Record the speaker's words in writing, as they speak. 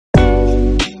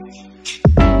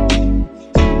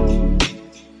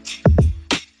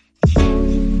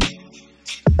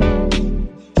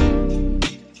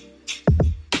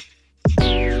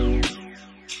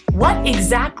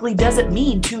exactly does it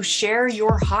mean to share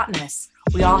your hotness?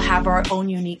 We all have our own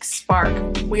unique spark.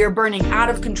 We are burning out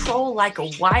of control like a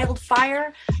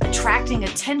wildfire, attracting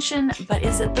attention, but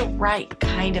is it the right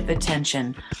kind of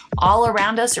attention? All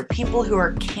around us are people who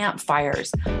are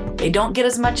campfires. They don't get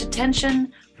as much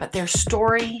attention, but their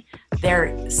story,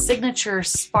 their signature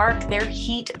spark, their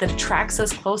heat that attracts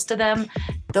us close to them,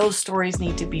 those stories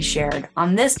need to be shared.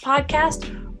 On this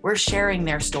podcast, we're sharing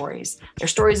their stories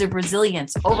of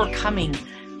resilience, overcoming,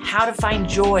 how to find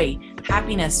joy,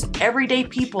 happiness, everyday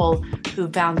people who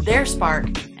found their spark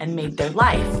and made their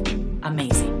life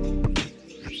amazing.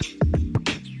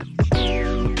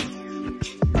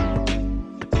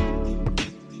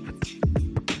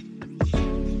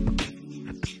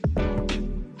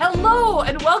 Hello,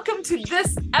 and welcome to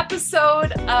this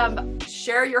episode of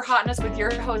Share Your Hotness with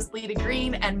your host, Lita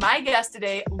Green, and my guest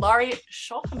today, Lauri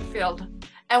Schoenfeld.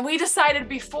 And we decided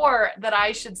before that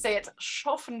I should say it's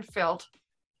Schoenfeld,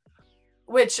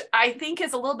 which I think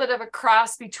is a little bit of a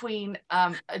cross between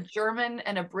a German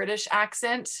and a British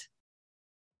accent.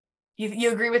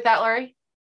 You agree with that, Lauri?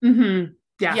 Mm-hmm.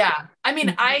 Yeah. Yeah. I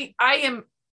mean, I am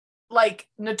like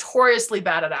notoriously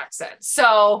bad at accents.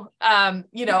 So,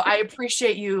 I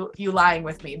appreciate you lying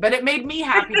with me, but it made me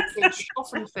happy to say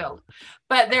Schoenfeld.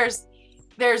 But there's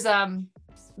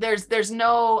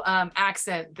no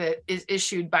accent that is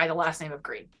issued by the last name of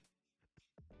Green.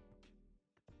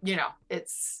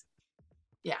 It's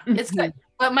good.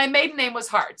 But my maiden name was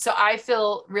hard. So I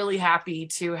feel really happy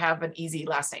to have an easy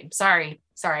last name. Sorry,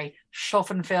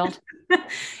 Schoenfeld.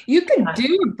 You can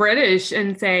do British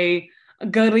and say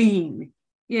Green,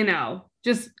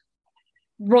 just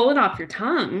roll it off your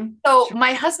tongue. So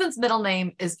my husband's middle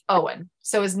name is Owen.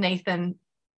 So is Nathan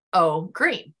O.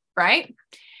 Green, right?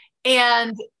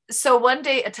 And so one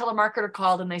day a telemarketer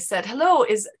called and they said, "Hello,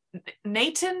 is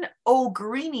Nathan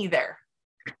O'Greeny there?"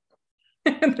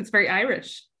 That's very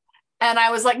Irish. And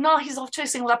I was like, "No, he's off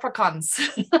chasing leprechauns."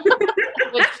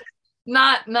 Which,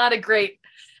 not a great.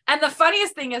 And the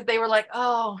funniest thing is they were like,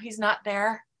 "Oh, he's not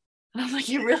there." And I'm like,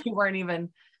 "You really weren't even."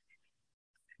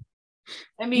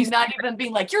 I mean, not even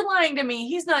being like, "You're lying to me.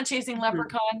 He's not chasing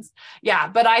leprechauns." Yeah,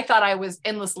 but I thought I was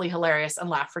endlessly hilarious and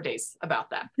laughed for days about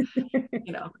that,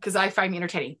 because I find me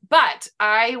entertaining. But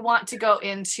I want to go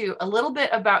into a little bit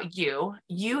about you.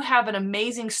 You have an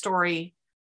amazing story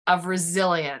of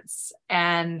resilience.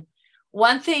 And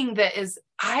one thing that is,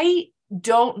 I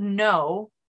don't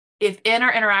know if in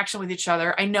our interaction with each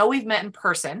other, I know we've met in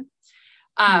person,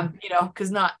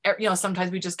 because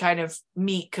sometimes we just kind of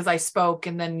meet because I spoke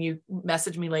and then you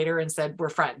messaged me later and said, "We're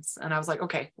friends." And I was like,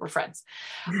 "Okay, we're friends."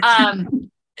 Am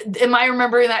I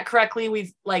remembering that correctly?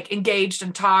 We've like engaged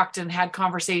and talked and had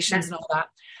conversations and all that.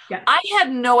 Yeah. I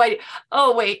had no idea.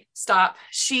 Oh, wait, stop.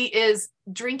 She is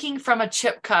drinking from a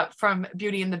chip cup from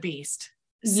Beauty and the Beast.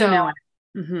 So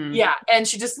yeah. And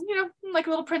she just, like a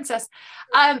little princess.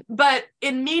 But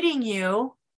in meeting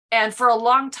you, and for a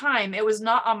long time, it was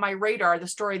not on my radar, the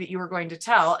story that you were going to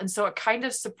tell. And so it kind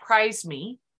of surprised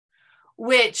me,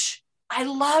 which I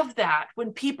love that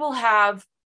when people have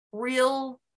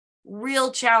real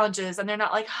challenges and they're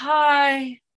not like,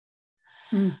 "Hi,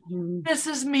 this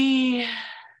is me."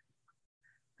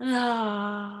 You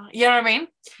know what I mean?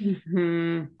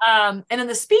 And in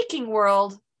the speaking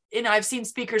world, I've seen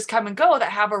speakers come and go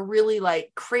that have a really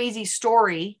like crazy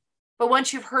story, but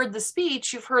once you've heard the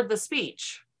speech, you've heard the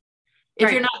speech. If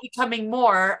You're not becoming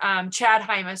more, Chad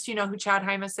Hymas, you know who Chad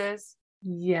Hymas is?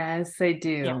 Yes, I do.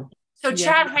 Yeah. So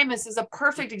Chad Hymas is a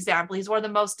perfect example. He's one of the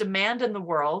most demand in the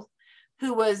world,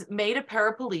 who was made a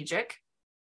paraplegic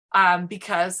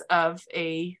because of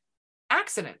a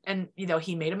accident. And,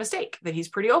 he made a mistake that he's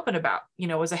pretty open about,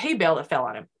 it was a hay bale that fell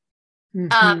on him.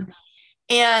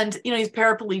 And, he's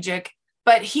paraplegic,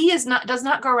 but he does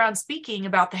not go around speaking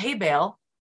about the hay bale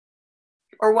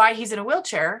or why he's in a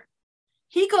wheelchair.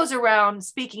 He goes around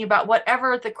speaking about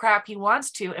whatever the crap he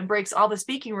wants to and breaks all the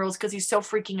speaking rules because he's so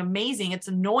freaking amazing. It's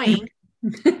annoying. He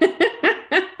doesn't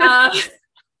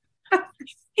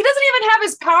even have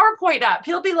his PowerPoint up.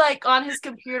 He'll be like on his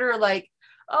computer, like,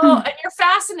 "Oh," and you're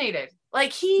fascinated.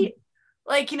 Like you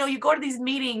go to these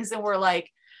meetings and we're like,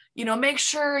 make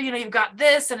sure, you've got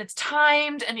this and it's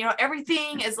timed and,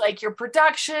 everything is like your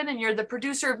production and you're the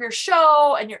producer of your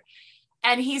show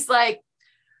and he's like,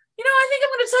 "I think I'm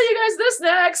going to tell you guys this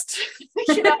next."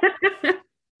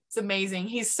 It's amazing.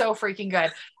 He's so freaking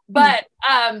good. But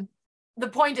the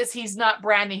point is he's not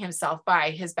branding himself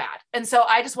by his bad. And so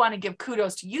I just want to give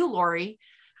kudos to you, Lauri,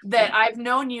 that I've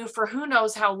known you for who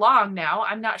knows how long now.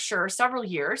 I'm not sure, several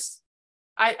years.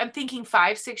 I'm thinking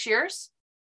 5-6 years.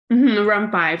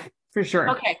 Around 5 for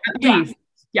sure. Okay. At least.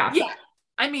 Yeah.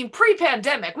 I mean,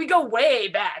 pre-pandemic, we go way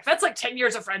back. That's like 10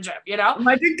 years of friendship, you know?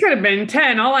 Like it could have been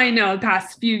 10. All I know, the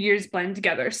past few years blend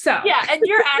together. So yeah. And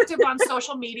you're active on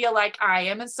social media like I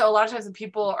am. And so a lot of times when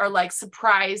people are like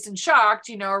surprised and shocked,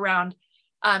 you know, around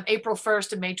April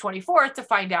 1st and May 24th to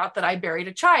find out that I buried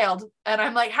a child. And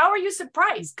I'm like, how are you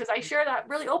surprised? Because I share that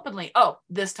really openly. Oh,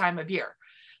 this time of year.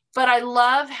 But I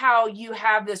love how you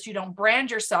have this, you don't brand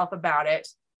yourself about it,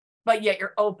 but yet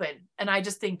you're open. And I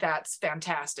just think that's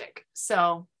fantastic.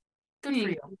 So good for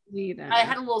you. I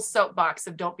had a little soapbox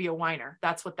of don't be a whiner.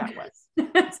 That's what that was.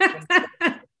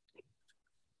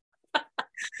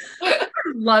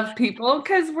 Love people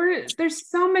because there's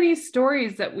so many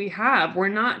stories that we have. We're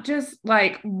not just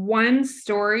like one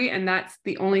story and that's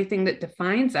the only thing that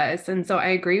defines us. And so I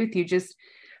agree with you, just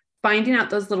finding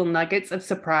out those little nuggets of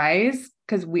surprise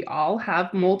because we all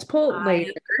have multiple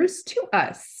layers to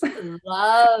us.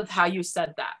 Love how you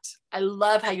said that. I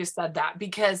love how you said that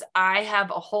because I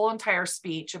have a whole entire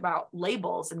speech about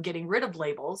labels and getting rid of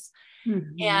labels.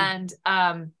 And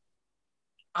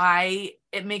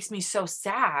it makes me so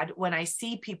sad when I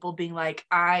see people being like,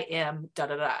 I am da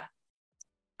da da.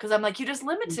 Because I'm like, you just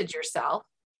limited yourself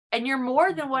and you're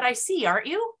more than what I see, aren't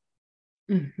you?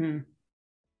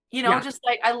 You know, just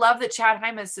like I love that Chad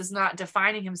Hymas is not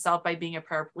defining himself by being a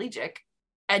paraplegic,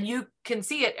 and you can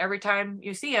see it every time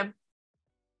you see him.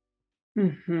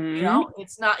 You know,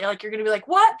 it's not like you're going to be like,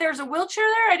 what? There's a wheelchair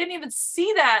there? I didn't even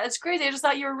see that. It's crazy. I just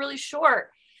thought you were really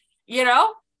short. You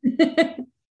know,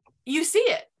 you see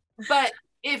it. But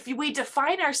if we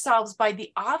define ourselves by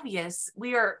the obvious,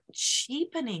 we are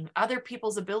cheapening other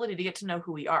people's ability to get to know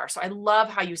who we are. So I love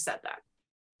how you said that.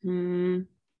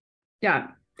 Yeah.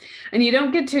 And you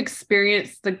don't get to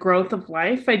experience the growth of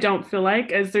life, I don't feel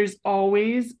like, as there's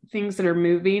always things that are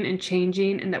moving and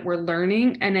changing and that we're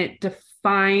learning, and it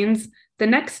defines the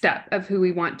next step of who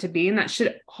we want to be. And that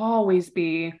should always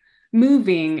be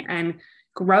moving and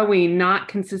growing, not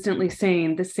consistently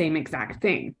saying the same exact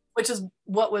thing. Which is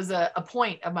what was a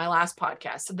point of my last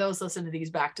podcast. So those listen to these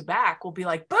back to back will be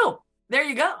like, boom, there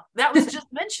you go. That was just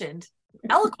mentioned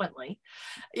eloquently,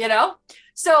 you know?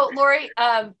 So Lauri,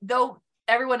 though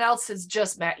everyone else has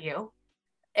just met you,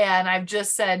 and I've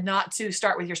just said not to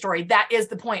start with your story. That is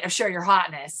the point of Share Your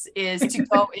Hotness, is to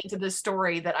go into the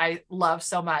story that I love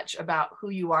so much about who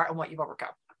you are and what you've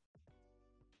overcome.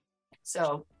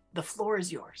 So the floor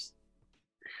is yours.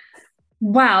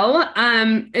 Well,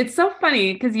 it's so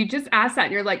funny because you just asked that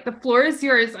and you're like, the floor is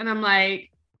yours. And I'm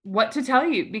like, what to tell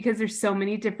you? Because there's so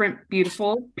many different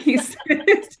beautiful pieces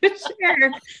to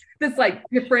share. That's like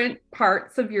different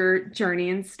parts of your journey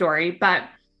and story. But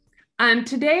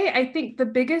today, I think the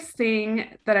biggest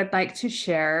thing that I'd like to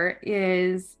share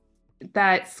is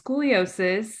that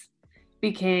scoliosis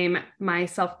became my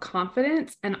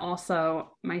self-confidence and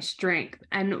also my strength,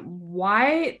 and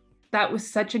why that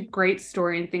was such a great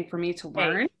story and thing for me to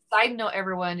learn. Hey, side note,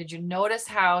 everyone, did you notice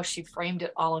how she framed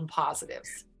it all in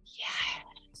positives?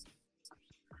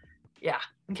 Yeah.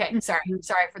 Okay. Sorry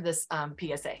for this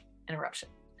PSA interruption.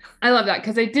 I love that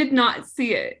because I did not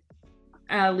see it,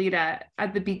 Lita.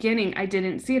 At the beginning, I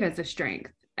didn't see it as a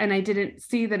strength, and I didn't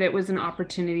see that it was an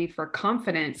opportunity for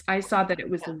confidence. I saw that it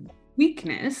was a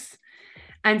weakness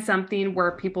and something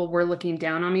where people were looking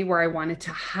down on me, where I wanted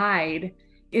to hide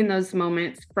in those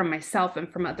moments from myself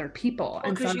and from other people.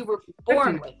 Well, because you were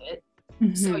born with it.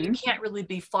 So you can't really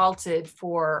be faulted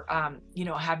for, you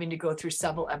know, having to go through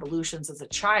several evolutions as a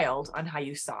child on how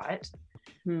you saw it.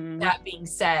 That being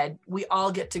said, we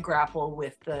all get to grapple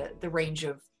with the range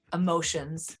of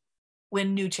emotions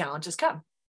when new challenges come.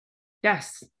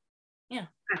 Yes. Yeah.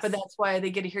 Yes. But that's why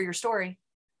they get to hear your story,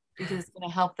 because it's going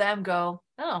to help them go,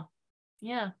 oh,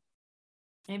 yeah,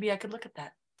 maybe I could look at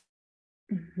that.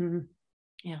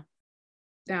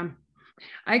 Yeah.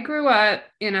 I grew up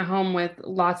in a home with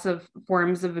lots of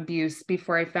forms of abuse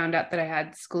before I found out that I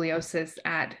had scoliosis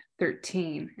at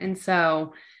 13. And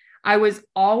so I was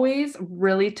always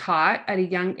really taught at a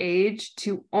young age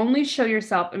to only show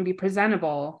yourself and be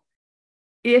presentable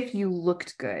if you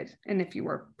looked good and if you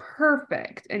were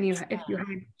perfect and if you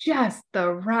had just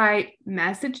the right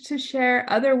message to share.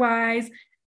 Otherwise,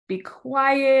 be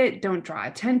quiet, don't draw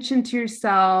attention to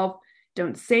yourself.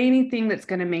 Don't say anything that's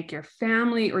going to make your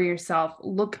family or yourself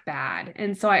look bad.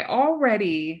 And so I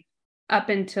already, up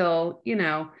until, you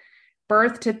know,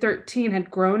 birth to 13,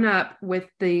 had grown up with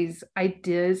these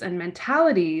ideas and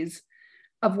mentalities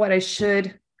of what I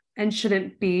should and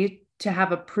shouldn't be to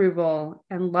have approval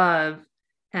and love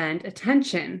and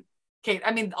attention. Okay.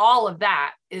 I mean, all of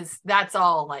that's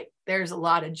all like, there's a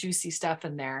lot of juicy stuff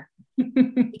in there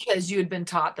because you had been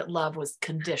taught that love was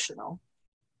conditional.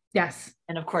 Yes.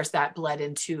 And of course that bled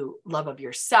into love of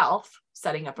yourself,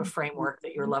 setting up a framework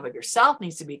that your love of yourself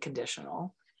needs to be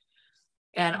conditional.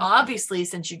 And obviously,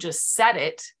 since you just said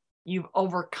it, you've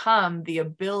overcome the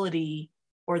ability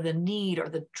or the need or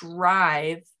the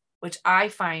drive, which I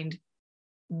find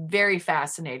very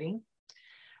fascinating,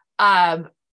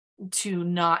 to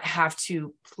not have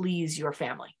to please your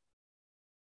family.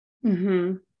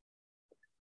 Mm-hmm.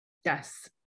 Yes.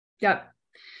 Yep.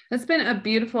 It's been a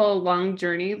beautiful, long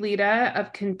journey, Lita,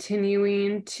 of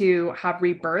continuing to have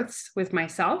rebirths with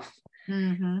myself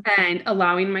and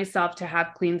allowing myself to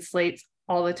have clean slates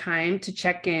all the time, to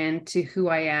check in to who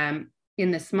I am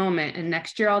in this moment. And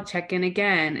next year I'll check in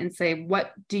again and say,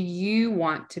 what do you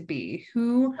want to be?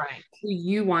 Who do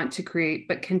you want to create?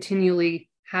 But continually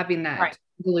having that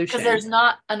evolution. Because there's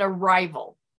not an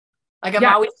arrival. Like I'm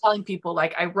always telling people,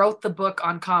 like I wrote the book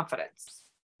on confidence,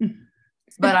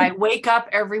 but I wake up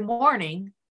every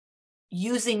morning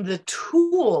using the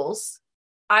tools.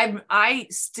 I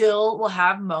still will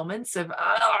have moments of,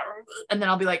 and then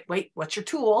I'll be like, wait, what's your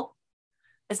tool?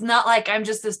 It's not like I'm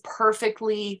just this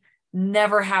perfectly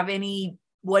never have any,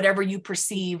 whatever you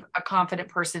perceive a confident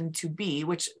person to be,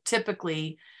 which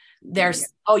typically there's,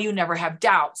 you never have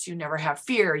doubts. You never have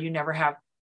fear. You never have,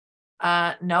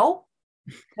 no,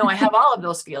 I have all of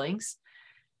those feelings,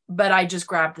 but I just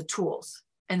grab the tools.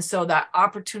 And so that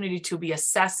opportunity to be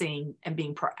assessing and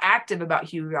being proactive about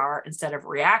who you are instead of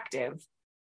reactive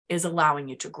is allowing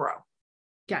you to grow.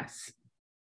 Yes.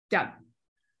 Yeah.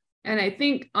 And I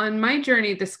think on my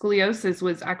journey, the scoliosis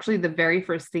was actually the very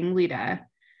first thing, Lita,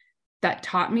 that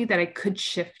taught me that I could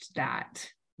shift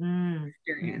that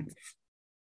experience.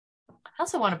 I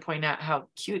also want to point out how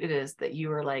cute it is that you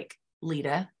were like,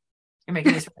 Lita, you're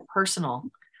making this very personal.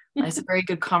 That's a very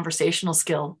good conversational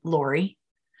skill, Lauri.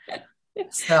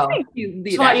 So thank you,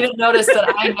 just want you to notice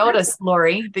that I noticed,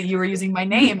 Lauri, that you were using my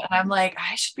name. And I'm like,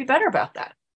 I should be better about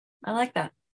that. I like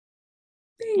that.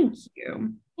 Thank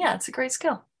you. Yeah, it's a great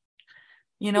skill.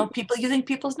 You know, people using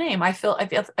people's name. I feel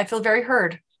very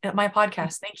heard at my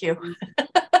podcast. Thank you.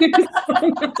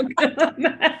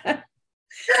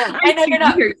 I know you're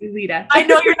not, Lita. I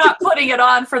know you're not putting it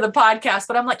on for the podcast,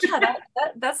 but I'm like, yeah,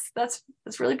 that's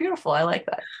really beautiful. I like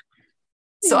that.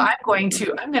 So I'm going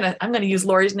to use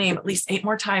Lauri's name at least 8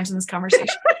 more times in this conversation.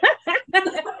 And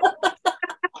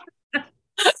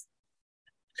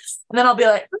then I'll be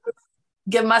like,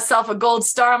 give myself a gold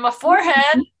star on my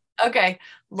forehead. Okay,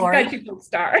 Lauri,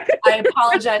 I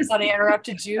apologize that I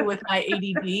interrupted you with my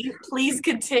ADD. Please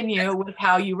continue with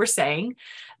how you were saying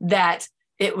that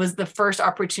it was the first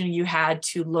opportunity you had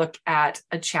to look at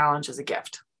a challenge as a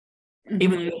gift,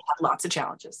 even though you had lots of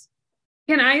challenges.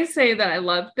 Can I say that I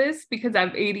love this because I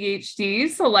have ADHD?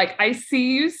 So like, I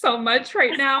see you so much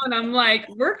right now. And I'm like,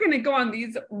 we're going to go on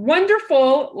these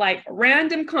wonderful, like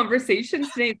random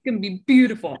conversations today. It's going to be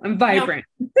beautiful and vibrant.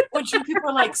 When people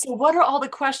are like, so what are all the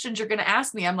questions you're going to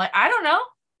ask me? I'm like, I don't know.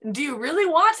 Do you really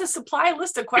want to supply a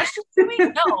list of questions to me?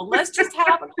 No, let's just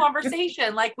have a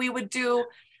conversation like we would do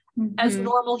as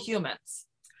normal humans.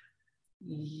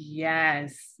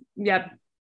 Yes. Yep.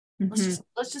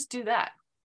 Let's just do that.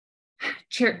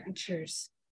 Cheers.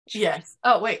 Yes.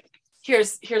 Oh, wait.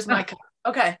 Here's my cup.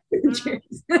 Okay.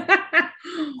 Cheers.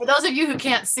 For those of you who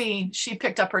can't see, she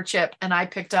picked up her chip and I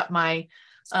picked up my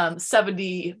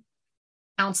 70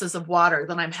 ounces of water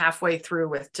that I'm halfway through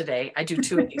with today. I do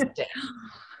 2 of these a day.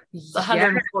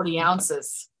 140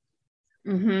 ounces.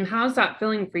 How's that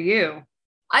feeling for you?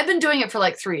 I've been doing it for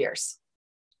like 3 years.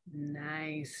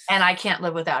 Nice. And I can't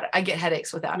live without it. I get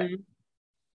headaches without it.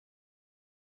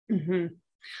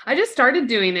 I just started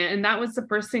doing it. And that was the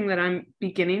first thing that I'm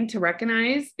beginning to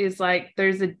recognize is like,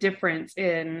 there's a difference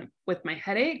with my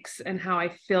headaches and how I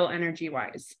feel energy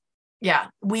wise. Yeah.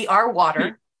 We are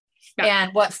water.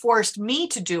 And what forced me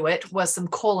to do it was some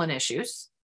colon issues.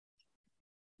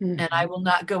 And I will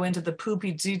not go into the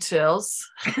poopy details.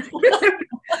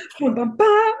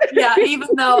 Yeah. Even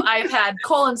though I've had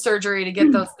colon surgery to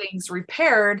get those things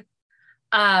repaired,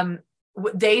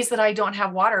 days that I don't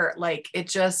have water, like it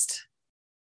just,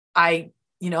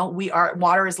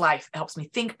 water is life. It helps me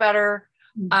think better.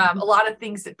 A lot of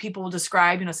things that people will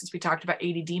describe, since we talked about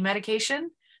ADD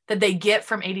medication that they get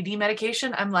from ADD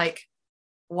medication, I'm like,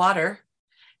 water.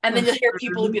 And then you'll hear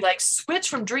people who be like, switch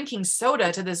from drinking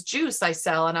soda to this juice I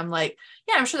sell. And I'm like,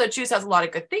 yeah, I'm sure that juice has a lot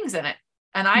of good things in it.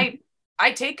 And I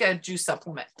take a juice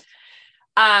supplement.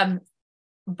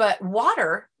 But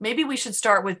water, maybe we should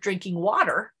start with drinking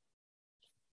water.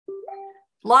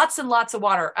 Lots and lots of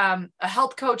water. A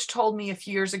health coach told me a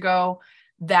few years ago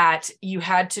that you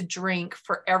had to drink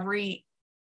for every,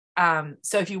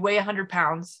 so if you weigh 100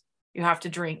 pounds, you have to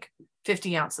drink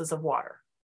 50 ounces of water.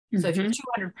 So if you're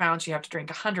 200 pounds, you have to drink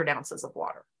 100 ounces of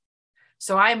water.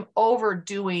 So I'm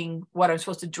overdoing what I'm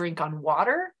supposed to drink on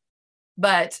water,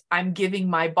 but I'm giving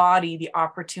my body the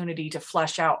opportunity to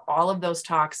flush out all of those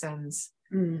toxins,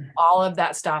 all of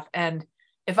that stuff. And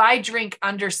if I drink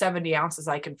under 70 ounces,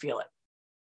 I can feel it,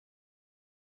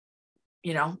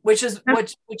 which is why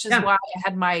I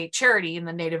had my charity in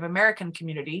the Native American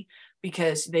community,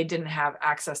 because they didn't have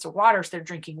access to water. So they're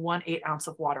drinking 1 8-ounce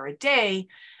of water a day.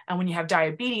 And when you have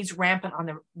diabetes rampant on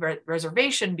the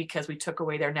reservation, because we took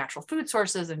away their natural food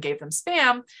sources and gave them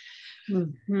spam,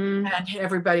 and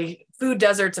everybody food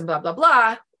deserts and blah, blah,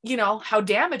 blah, how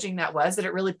damaging that was, that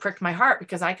it really pricked my heart,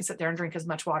 because I could sit there and drink as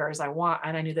much water as I want.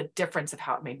 And I knew the difference of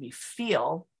how it made me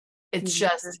feel. It's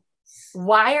just,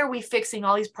 why are we fixing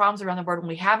all these problems around the world when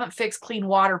we haven't fixed clean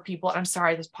water, people? I'm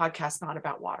sorry, this podcast is not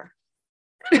about water.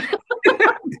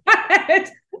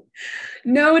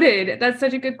 Noted. That's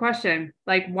such a good question.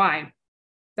 Like, why?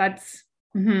 That's,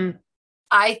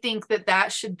 I think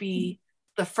that should be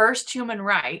the first human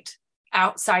right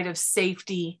outside of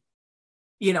safety,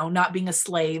 not being a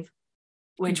slave,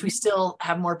 which we still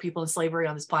have more people in slavery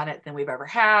on this planet than we've ever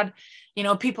had.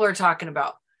 People are talking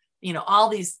about, all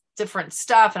these different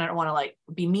stuff, and I don't want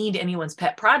to be mean to anyone's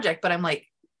pet project, but I'm like,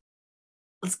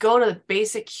 let's go to the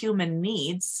basic human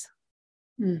needs.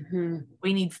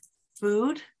 We need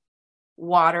food,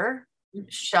 water,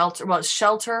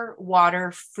 shelter,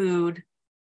 water, food,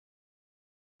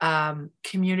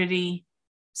 community,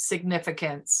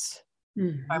 significance.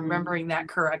 If I'm remembering that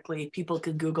correctly, people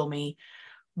can Google me,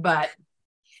 but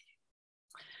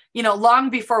long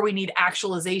before we need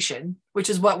actualization, which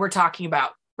is what we're talking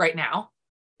about right now,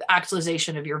 the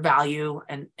actualization of your value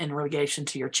and in relation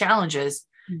to your challenges.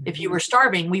 If you were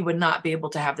starving, we would not be able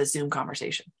to have this Zoom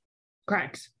conversation.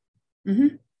 Correct.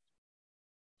 And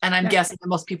I'm guessing that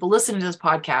most people listening to this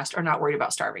podcast are not worried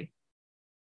about starving.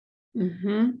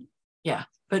 Yeah,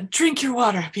 but drink your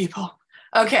water, people.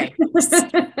 Okay.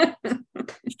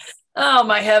 Oh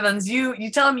my heavens. You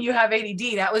tell me you have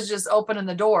ADD. That was just opening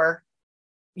the door,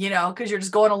 because you're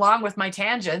just going along with my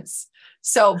tangents.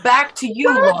 So back to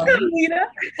you, Lauri.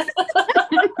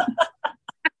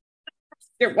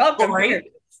 You're welcome.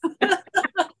 Lauri.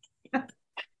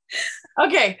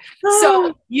 Okay.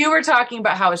 So you were talking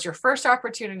about how it's your first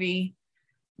opportunity.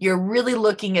 You're really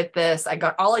looking at this. I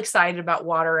got all excited about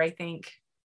water, I think.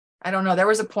 I don't know. There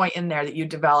was a point in there that you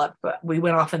developed, but we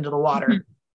went off into the water.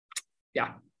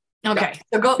 Yeah. Okay.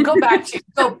 So go back to,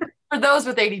 for those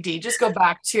with ADD, just go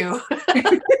back to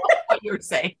what you were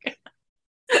saying.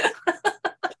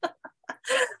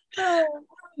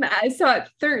 So at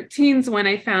 13 is when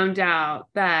I found out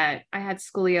that I had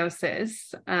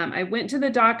scoliosis. I went to the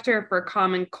doctor for a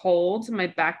common cold. My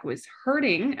back was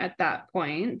hurting at that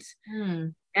point.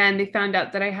 And they found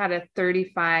out that I had a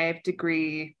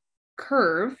 35-degree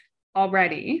curve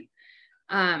already.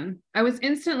 I was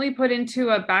instantly put into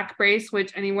a back brace,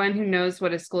 which anyone who knows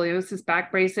what a scoliosis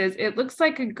back brace is, it looks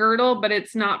like a girdle, but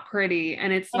it's not pretty.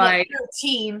 And it's like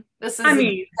 13. This is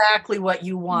exactly what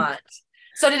you want.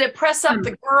 So did it press up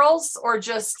the girls or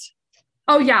just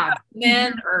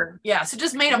men so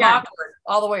just made them awkward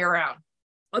all the way around?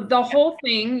 The whole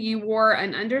thing, you wore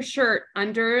an undershirt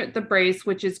under the brace,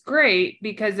 which is great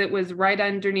because it was right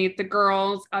underneath the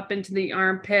girls, up into the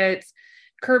armpits,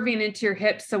 curving into your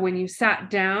hips. So when you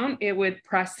sat down, it would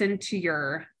press into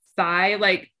your thigh.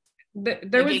 Like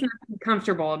there was nothing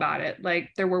comfortable about it. Like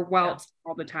there were welts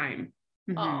all the time.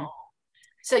 Oh,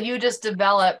 so you just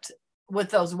developed with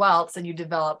those welts, and you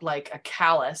developed like a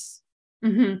callus.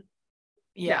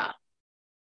 Yeah.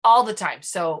 All the time.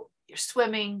 So you're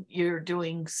swimming, you're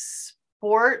doing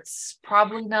sports,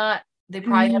 probably not. They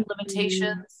probably have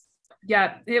limitations.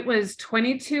 Yeah, it was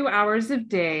 22 hours a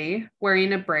day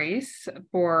wearing a brace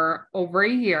for over a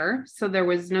year. So there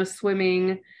was no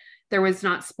swimming. There was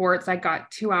not sports. I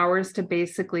got 2 hours to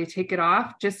basically take it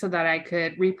off just so that I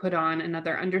could re-put on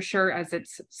another undershirt as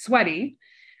it's sweaty,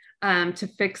 to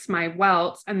fix my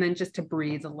welts, and then just to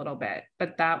breathe a little bit.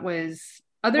 But that was,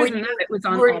 other than that, it was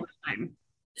on all the time.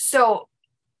 So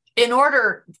in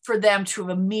order for them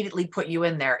to immediately put you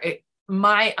in there,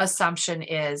 my assumption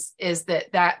is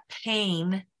that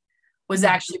pain was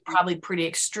actually probably pretty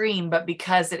extreme, but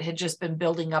because it had just been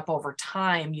building up over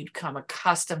time, you'd come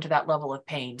accustomed to that level of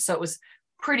pain. So it was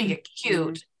pretty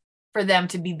acute for them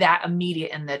to be that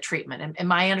immediate in the treatment.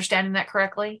 Am I understanding that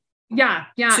correctly? Yeah.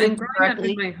 And growing up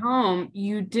in my home,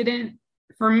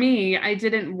 for me, I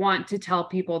didn't want to tell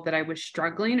people that I was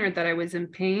struggling or that I was in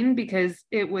pain, because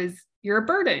it was, you're a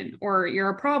burden or you're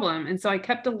a problem. And so I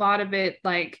kept a lot of it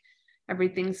like,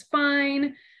 everything's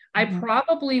fine. I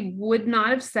probably would not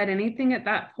have said anything at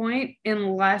that point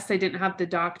unless I didn't have the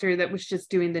doctor that was just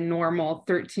doing the normal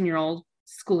 13-year-old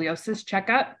scoliosis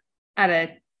checkup at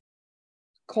a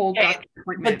cold doctor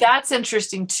appointment. But that's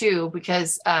interesting too,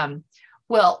 because, my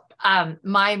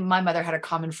mother had a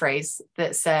common phrase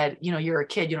that said, you're a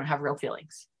kid, you don't have real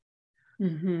feelings.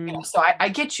 So I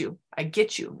get you,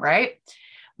 right?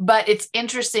 But it's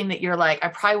interesting that you're like, I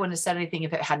probably wouldn't have said anything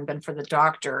if it hadn't been for the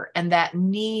doctor, and that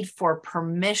need for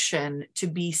permission to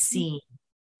be seen.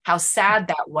 How sad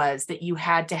that was, that you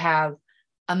had to have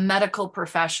a medical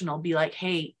professional be like,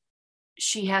 hey,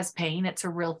 she has pain. It's a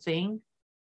real thing.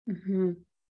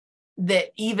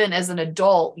 That even as an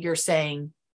adult, you're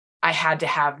saying, I had to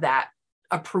have that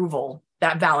approval,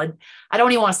 that valid. I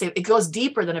don't even want to say it goes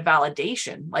deeper than a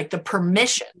validation, like the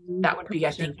permission. That would be,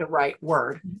 I think, the right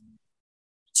word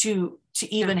to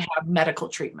even have medical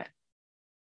treatment.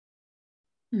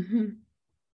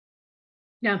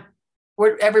 Yeah.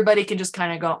 Where everybody can just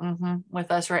kind of go,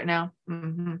 with us right now.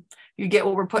 You get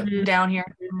what we're putting down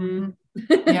here.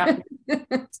 Yeah.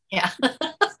 Yeah.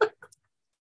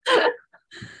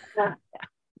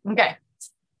 Okay.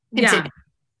 Continue. Yeah.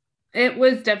 It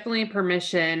was definitely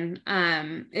permission.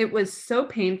 It was so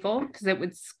painful because it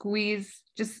would squeeze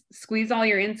all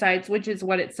your insides, which is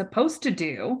what it's supposed to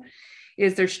do.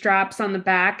 Is there straps on the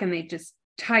back and they just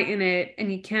tighten it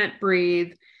and you can't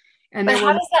breathe. And but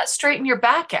how does that straighten your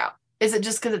back out? Is it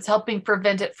just because it's helping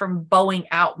prevent it from bowing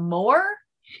out more?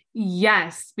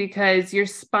 Yes, because your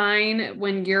spine,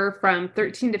 when you're from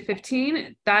 13 to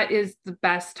 15, that is the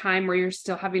best time where you're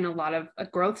still having a lot of a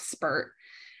growth spurt.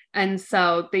 And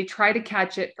so they try to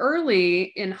catch it early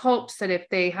in hopes that if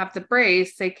they have the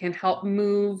brace, they can help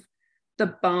move the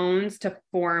bones to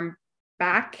form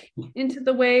back into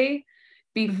the way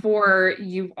before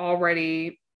you've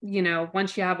already,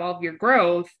 once you have all of your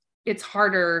growth, it's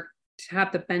harder to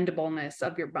have the bendableness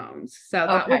of your bones. So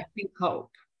that would be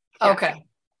hope. Yeah.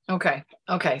 Okay.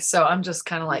 So I'm just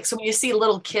kind of like, so when you see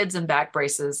little kids in back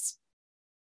braces,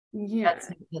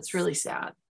 that's really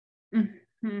sad.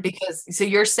 Because so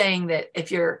you're saying that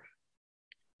if you're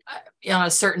on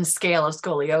a certain scale of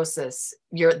scoliosis,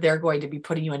 they're going to be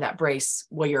putting you in that brace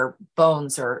where your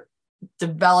bones are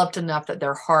developed enough that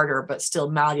they're harder but still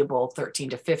malleable 13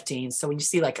 to 15. So when you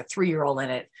see like a 3-year-old in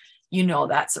it,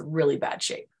 that's a really bad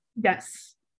shape.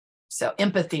 Yes. So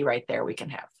empathy right there we can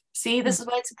have. See, this is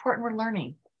why it's important we're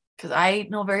learning, because I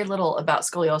know very little about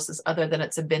scoliosis other than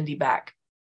it's a bendy back.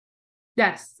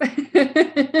 Yes.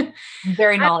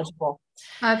 Very knowledgeable.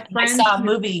 I saw a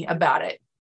movie about it.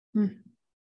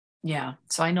 Yeah.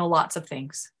 So I know lots of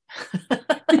things.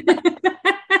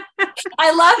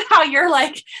 I love how you're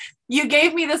like, you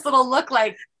gave me this little look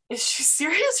like, is she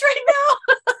serious right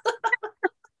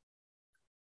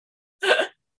now?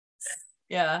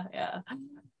 Yeah.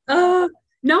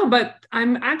 No, but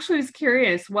I'm actually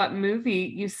curious what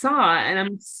movie you saw. And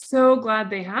I'm so glad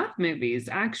they have movies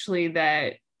actually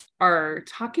that are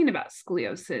talking about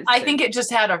scoliosis. I think it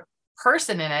just had a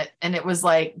person in it, and it was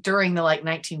like during the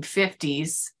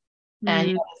 1950s. And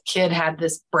the kid had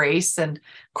this brace, and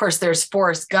of course there's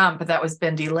Forrest Gump, but that was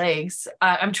bendy legs.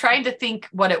 I'm trying to think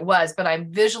what it was, but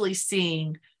I'm visually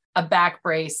seeing a back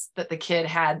brace that the kid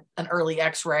had an early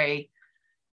x-ray,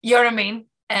 you know what I mean?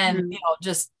 And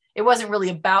just, it wasn't really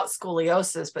about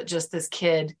scoliosis, but just this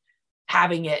kid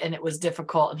having it, and it was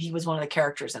difficult, and he was one of the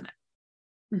characters in it.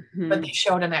 But they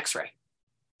showed an x-ray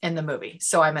in the movie,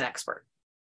 so I'm an expert.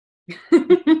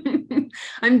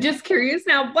 I'm just curious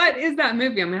now, what is that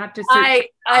movie? I'm gonna have to search.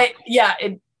 It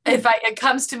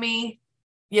comes to me,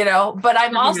 but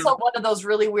I'm also one of those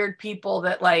really weird people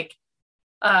that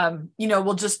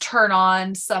will just turn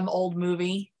on some old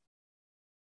movie,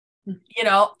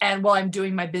 and while I'm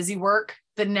doing my busy work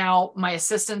that now my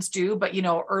assistants do, but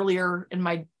earlier in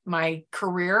my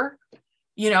career,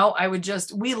 I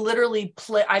literally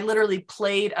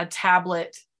played a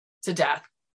tablet to death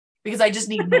because I just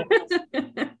need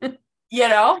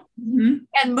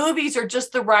and movies are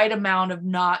just the right amount of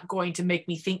not going to make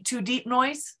me think too deep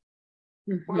noise.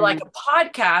 Or like a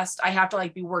podcast, I have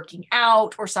to be working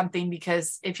out or something,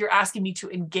 because if you're asking me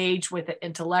to engage with it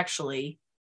intellectually,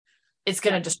 it's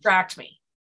going to distract me.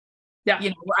 Yeah.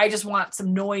 Where I just want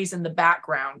some noise in the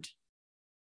background.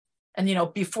 And,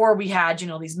 before we had,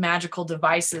 these magical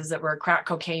devices that were crack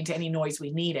cocaine to any noise we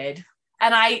needed.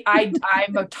 And I'm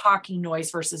a talking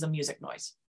noise versus a music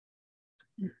noise.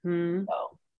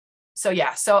 So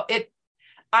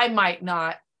I might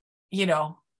not,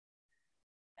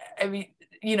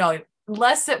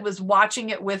 unless it was watching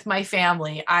it with my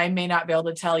family, I may not be able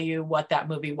to tell you what that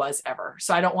movie was ever.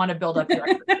 So I don't want to build up your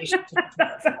expectations.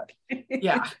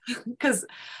 Yeah. Because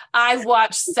I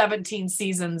watched 17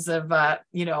 seasons of, can't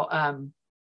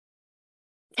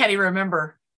even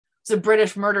remember. It's a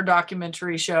British murder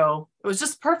documentary show. It was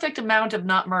just perfect amount of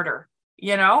not murder,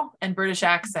 and British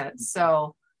accents.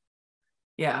 So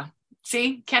yeah.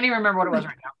 See, can't even remember what it was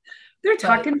right now. They're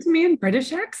talking to me in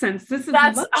British accents. This is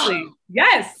lovely.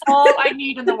 Yes. All I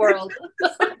need in the world.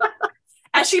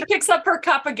 As she picks up her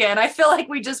cup again, I feel like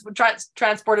we just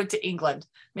transported to England.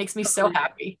 Makes me so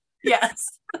happy.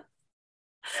 Yes.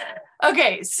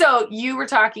 Okay. So you were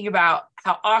talking about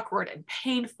how awkward and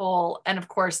painful, and of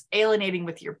course, alienating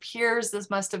with your peers. This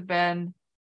must have been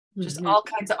just all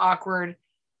kinds of awkward.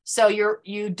 So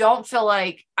you don't feel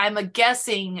like, I'm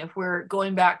guessing, if we're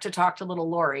going back to talk to little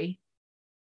Lauri,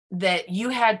 that you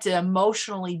had to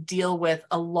emotionally deal with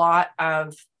a lot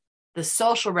of the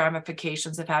social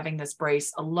ramifications of having this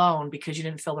brace alone because you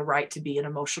didn't feel the right to be an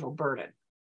emotional burden.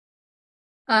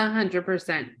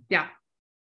 100%. Yeah.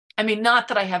 I mean, not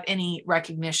that I have any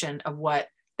recognition of what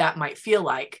that might feel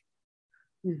like,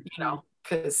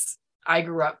 because I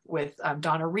grew up with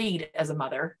Donna Reed as a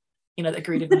mother, that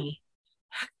greeted me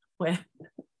with,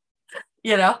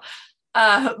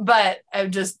 but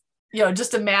I'm just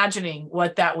imagining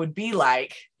what that would be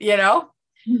like,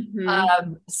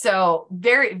 so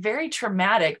very, very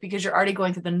traumatic because you're already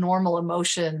going through the normal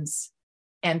emotions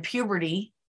and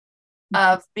puberty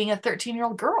of being a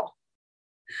 13-year-old girl.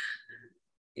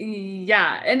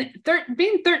 Yeah. And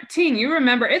being 13, you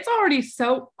remember, it's already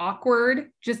so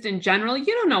awkward just in general. You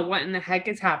don't know what in the heck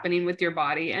is happening with your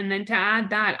body. And then to add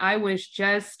that, I was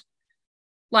just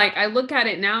like, I look at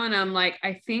it now and I'm like,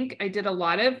 I think I did a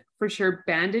lot of, for sure,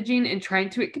 bandaging and trying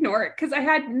to ignore it because I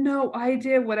had no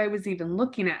idea what I was even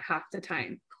looking at half the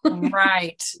time.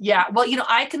 Right. Yeah. Well,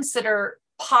 I consider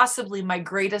possibly my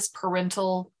greatest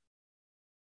parental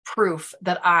proof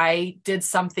that I did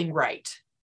something right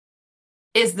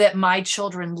is that my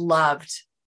children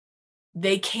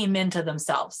they came into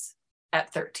themselves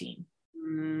at 13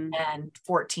 and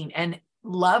 14 and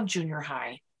loved junior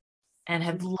high and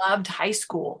have loved high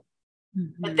school.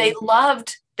 But they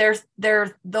loved their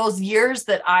those years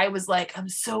that I was like, I'm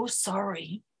so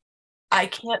sorry, I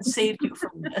can't save you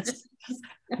from this.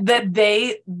 That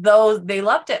they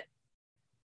loved it,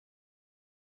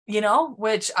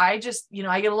 which I just,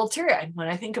 I get a little teary-eyed when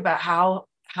I think about how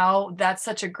that's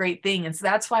such a great thing. And so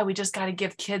that's why we just got to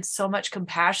give kids so much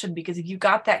compassion, because if you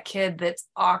got that kid that's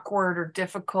awkward or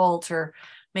difficult or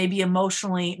maybe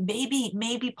emotionally,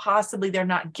 maybe possibly they're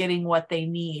not getting what they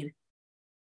need.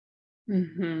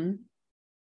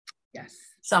 Yes.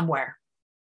 Somewhere.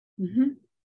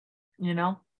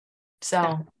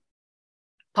 So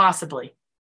possibly,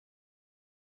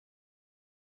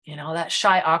 that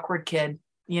shy, awkward kid,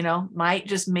 might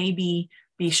just maybe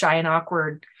be shy and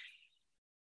awkward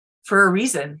for a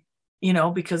reason,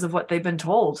 because of what they've been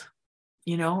told,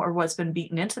 or what's been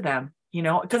beaten into them,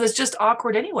 because it's just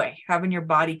awkward anyway, having your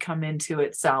body come into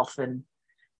itself and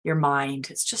your mind.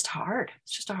 It's just hard.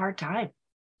 It's just a hard time.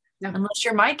 Yeah. Unless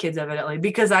you're my kids, evidently,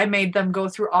 because I made them go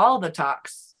through all the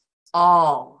talks.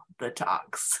 So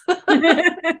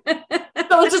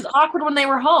it's just awkward when they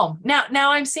were home. Now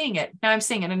I'm seeing it. Now I'm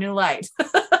seeing it in a new light.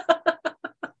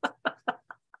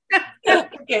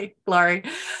 Okay, Lauri.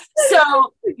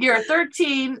 So you're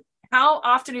 13. How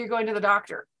often are you going to the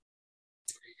doctor?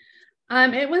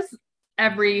 It was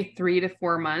every 3 to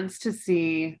 4 months to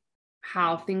see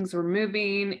how things were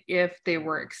moving, if they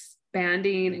were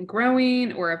expanding and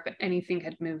growing, or if anything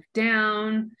had moved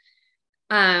down.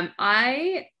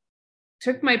 I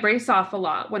took my brace off a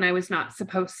lot when I was not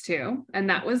supposed to. And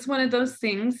that was one of those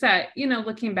things that,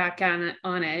 looking back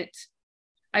on it,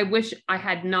 I wish I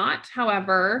had not.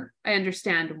 However, I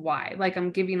understand why. Like,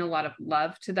 I'm giving a lot of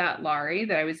love to that Lauri,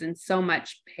 that I was in so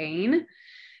much pain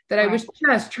that I was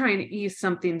just trying to ease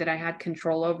something that I had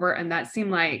control over. And that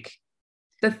seemed like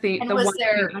the one thing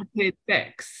I could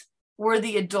fix. Were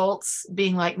the adults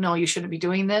being like, no, you shouldn't be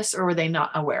doing this? Or were they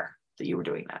not aware that you were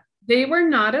doing that? They were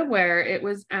not aware. It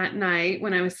was at night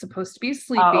when I was supposed to be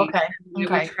sleeping. Oh, okay. We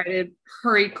would try to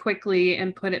hurry quickly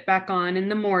and put it back on in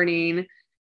the morning,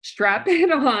 strap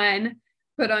it on,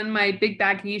 put on my big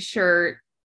baggy shirt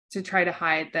to try to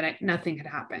hide that nothing had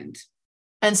happened.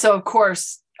 And so, of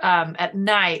course, at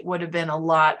night would have been a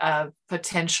lot of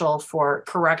potential for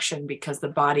correction because the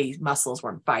body muscles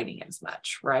weren't fighting as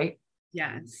much, right?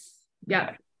 Yes. Yeah.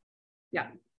 Okay. Yeah.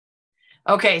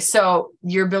 Okay. So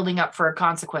you're building up for a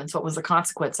consequence. What was the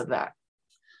consequence of that?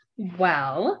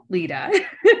 Well, Lita.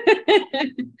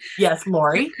 Yes,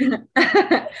 Lauri.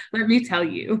 Let me tell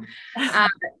you.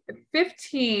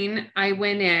 15, I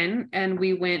went in and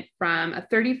we went from a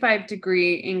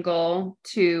 35-degree angle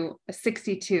to a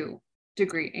 62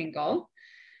 degree angle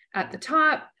at the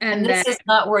top. And this is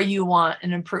not where you want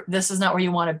this is not where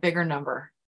you want a bigger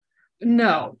number.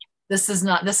 No. This is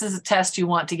a test you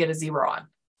want to get a 0 on.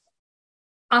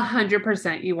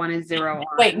 100% you want a 0 on.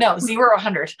 Wait, no, 0 or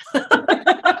 100.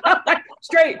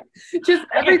 Straight. Just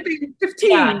everything 15,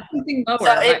 yeah. Something lower.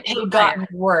 So it had gotten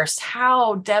worse.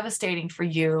 How devastating for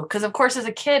you. Because of course, as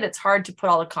a kid, it's hard to put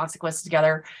all the consequences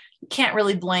together. You can't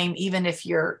really blame, even if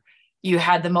you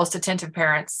had the most attentive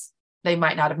parents, they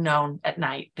might not have known at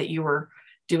night that you were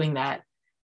doing that.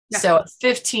 Yeah. So at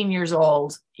 15 years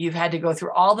old, you've had to go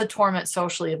through all the torment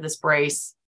socially of this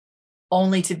brace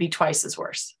only to be twice as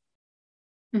worse.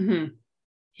 Mm-hmm.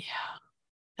 Yeah,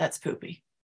 that's poopy.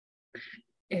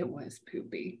 It was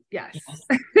poopy. Yes.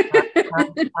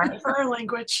 Sorry for our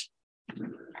language.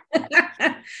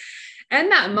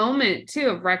 And that moment too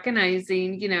of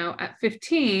recognizing, at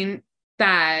 15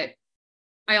 that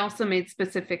I also made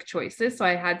specific choices. So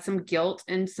I had some guilt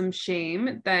and some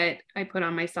shame that I put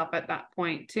on myself at that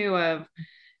point too, of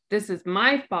this is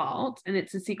my fault and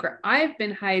it's a secret I've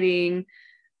been hiding,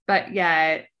 but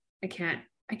yet I can't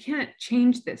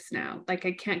change this now. Like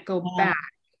I can't go back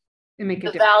and make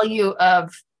the value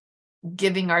of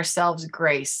giving ourselves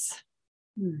grace.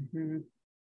 Mm-hmm.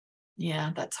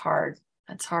 Yeah, that's hard.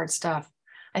 That's hard stuff.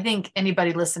 I think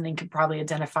anybody listening could probably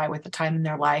identify with the time in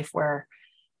their life where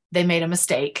they made a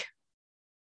mistake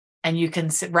and you can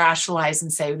rationalize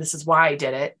and say, this is why I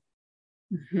did it.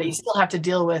 Mm-hmm. But you still have to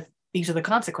deal with each of the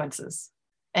consequences.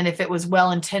 And if it was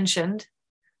well-intentioned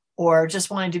or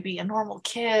just wanted to be a normal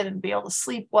kid and be able to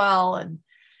sleep well and,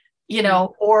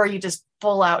 or you just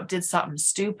full out did something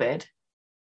stupid,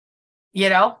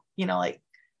 like,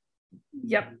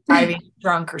 yep, driving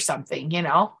drunk or something,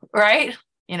 right?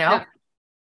 Yep.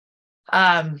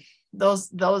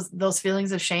 Those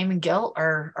feelings of shame and guilt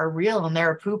are real, and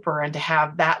they're a pooper. And to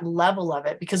have that level of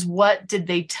it, because what did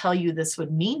they tell you this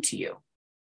would mean to you,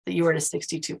 that you were to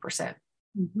 62%?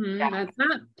 Mm-hmm. Yeah. At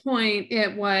that point,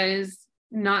 it was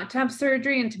not to have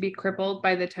surgery and to be crippled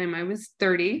by the time I was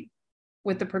 30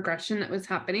 with the progression that was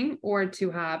happening, or to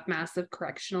have massive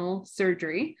correctional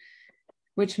surgery,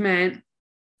 which meant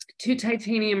 2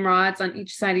 titanium rods on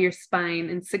each side of your spine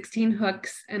and 16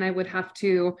 hooks. And I would have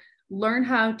to learn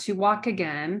how to walk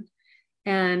again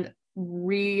and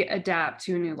readapt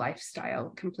to a new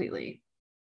lifestyle completely.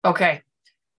 Okay.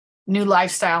 New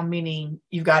lifestyle, meaning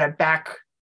you've got a back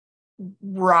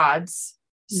rods.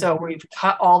 So Mm-hmm. we've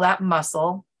cut all that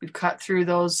muscle. We've cut through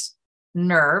those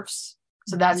nerves.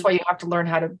 So that's why you have to learn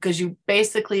how to, because you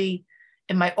basically,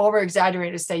 am I over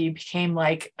exaggerating to say you became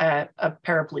like a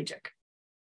paraplegic?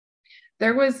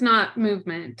 There was not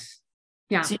movement.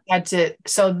 Yeah. So you had to,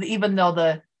 so even though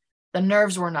the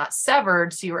nerves were not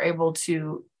severed, so you were able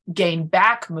to gain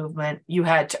back movement, you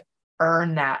had to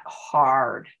earn that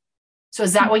hard. So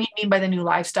is that what you mean by the new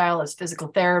lifestyle, is physical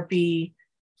therapy,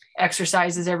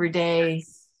 exercises every day?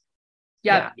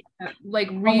 Yeah.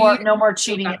 Like no more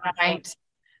cheating at night.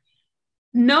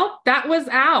 Nope, that was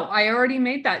out. I already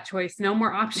made that choice. No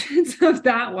more options of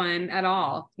that one at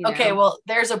all. Okay, well,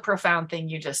 there's a profound thing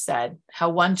you just said, how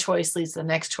one choice leads to the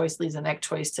next choice, leads to the next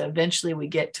choice, to eventually we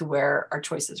get to where our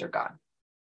choices are gone.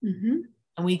 Mm-hmm.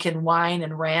 And we can whine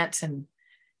and rant and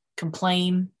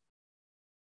complain,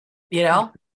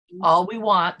 all we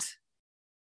want.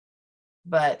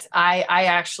 But I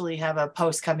actually have a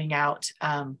post coming out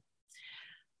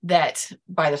that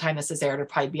by the time this is aired, it'll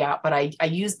probably be out. But I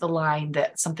used the line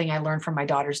that something I learned from my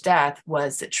daughter's death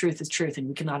was that truth is truth and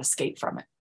we cannot escape from it.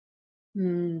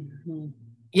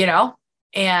 Mm-hmm.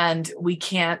 And we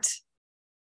can't,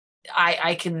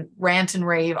 I can rant and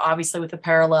rave, obviously, with the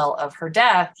parallel of her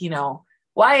death,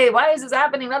 why is this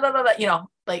happening? Blah, blah, blah, blah.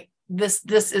 Like this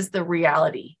is the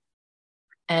reality.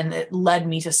 And it led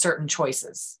me to certain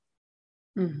choices.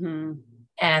 Mm-hmm.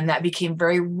 And that became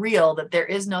very real, that there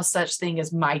is no such thing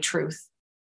as my truth.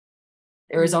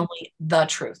 There is only the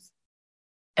truth.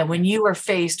 And when you are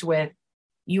faced with,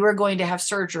 you are going to have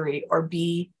surgery or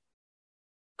be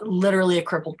literally a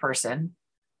crippled person,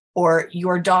 or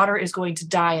your daughter is going to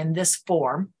die in this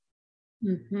form.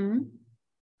 Mm-hmm.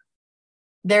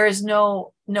 There is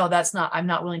no, that's not, I'm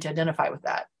not willing to identify with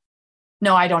that.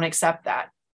 No, I don't accept that.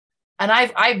 And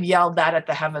I've yelled that at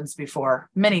the heavens before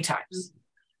many times.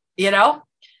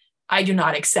 I do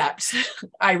not accept.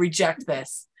 I reject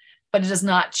this, but it does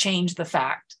not change the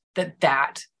fact that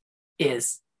that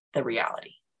is the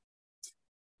reality.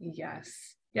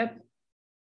 Yes. Yep.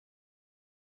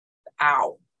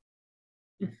 Ow.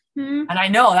 Mm-hmm. And I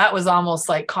know that was almost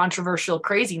like controversial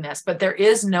craziness, but there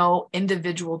is no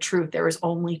individual truth. There is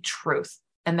only truth.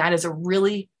 And that is a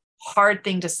really hard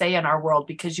thing to say in our world,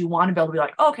 because you want to be able to be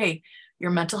like, okay,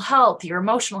 your mental health, your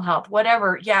emotional health,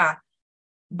 whatever. Yeah.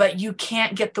 But you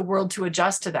can't get the world to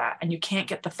adjust to that. And you can't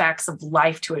get the facts of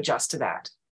life to adjust to that.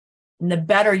 And the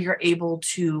better you're able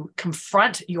to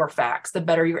confront your facts, the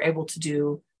better you're able to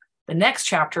do the next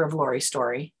chapter of Lauri's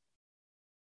story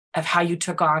of how you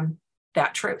took on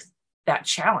that truth, that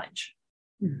challenge.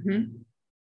 Mm-hmm.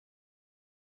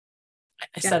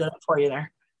 I set it up for you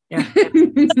there. Yeah.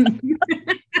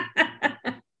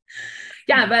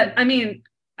 Yeah. But I mean,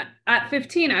 at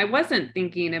 15, I wasn't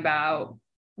thinking about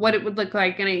what it would look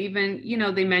like. And I even,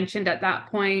 they mentioned at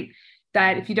that point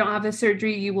that if you don't have the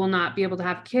surgery, you will not be able to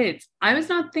have kids. I was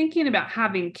not thinking about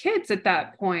having kids at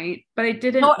that point, but I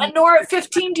didn't. No, nor at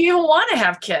 15 do you want to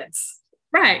have kids.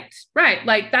 Right.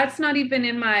 Like that's not even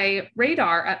in my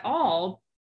radar at all,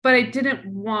 but I didn't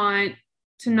want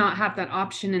to not have that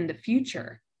option in the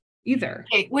future either.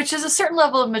 Okay, which is a certain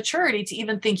level of maturity to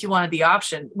even think you wanted the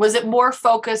option. Was it more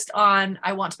focused on,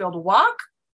 I want to be able to walk,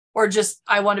 or just,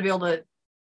 I want to be able to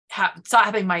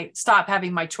stop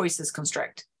having my choices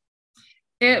constrict?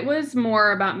 It was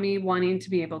more about me wanting to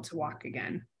be able to walk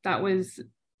again. That was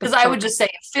because I would just say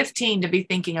at 15 to be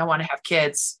thinking I want to have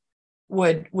kids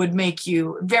would make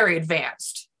you very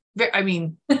advanced. I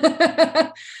mean,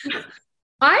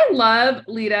 I love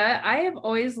Lita. I have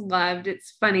always loved,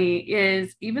 it's funny,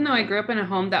 is even though I grew up in a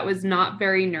home that was not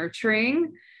very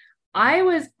nurturing, I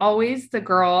was always the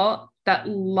girl that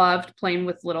loved playing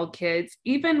with little kids.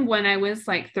 Even when I was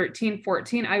like 13,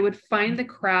 14, I would find the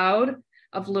crowd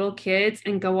of little kids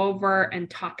and go over and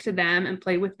talk to them and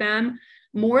play with them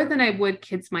more than I would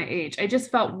kids my age. I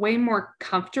just felt way more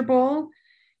comfortable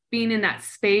being in that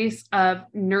space of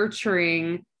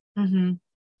nurturing,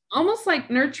 almost like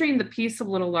nurturing the piece of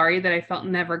little Lauri that I felt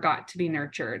never got to be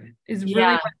nurtured is really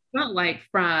what it felt like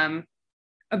from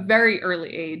a very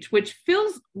early age, which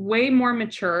feels way more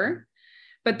mature.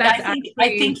 But that's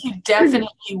I think you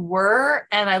definitely were.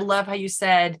 And I love how you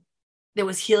said there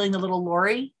was healing the little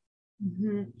Lauri,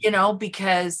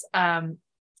 because a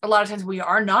lot of times we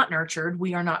are not nurtured.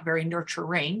 We are not very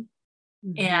nurturing.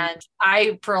 And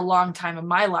I, for a long time in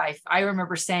my life, I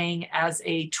remember saying as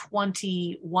a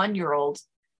 21-year-old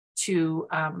to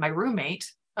my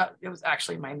roommate, it was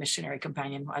actually my missionary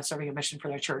companion. I was serving a mission for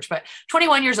their church, but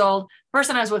 21 years old,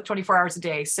 person I was with 24 hours a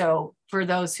day. So for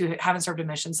those who haven't served a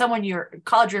mission, someone your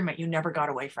college roommate you never got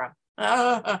away from.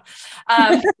 That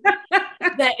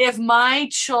if my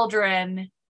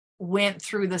children had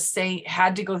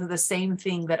to go through the same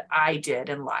thing that I did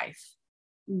in life,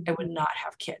 I would not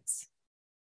have kids.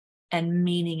 And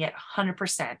meaning it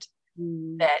 100%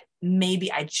 that maybe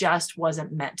I just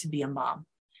wasn't meant to be a mom.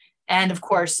 And of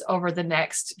course, over the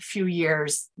next few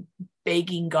years,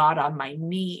 begging God on my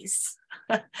knees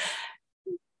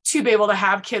to be able to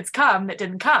have kids come that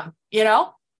didn't come,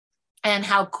 and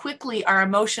how quickly our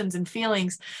emotions and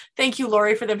feelings, thank you,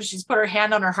 Lauri, for them. She's put her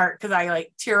hand on her heart because I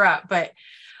like tear up, but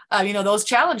those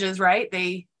challenges, right?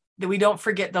 That we don't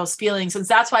forget those feelings. And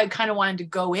that's why I kind of wanted to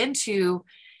go into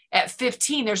at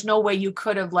 15, there's no way you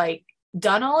could have like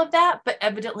done all of that, but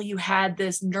evidently you had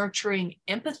this nurturing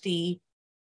empathy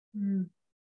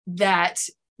that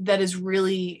is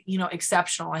really,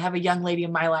 exceptional. I have a young lady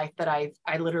in my life that I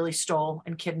literally stole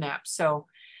and kidnapped. So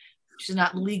she's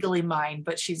not legally mine,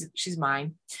 but she's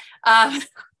mine.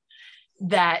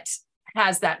 That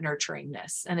has that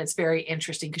nurturingness. And it's very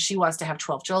interesting because she wants to have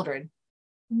 12 children.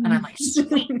 And I'm like,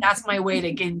 sweet, that's my way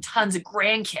to gain tons of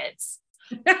grandkids,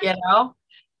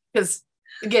 because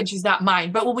again, she's not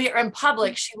mine, but when we are in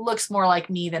public, she looks more like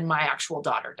me than my actual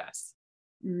daughter does.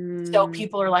 So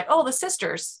people are like, oh, the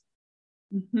sisters,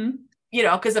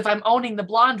 because if I'm owning the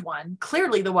blonde one,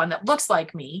 clearly the one that looks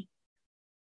like me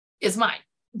is mine.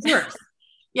 It's yours.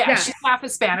 Yeah, she's half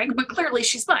Hispanic, but clearly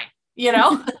she's mine,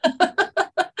 and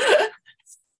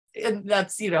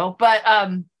that's, but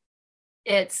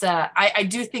it's, I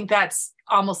do think that's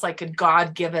almost like a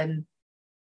God-given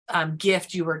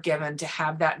gift you were given to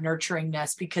have that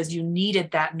nurturingness because you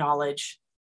needed that knowledge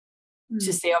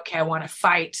to say, okay, I want to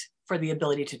fight for the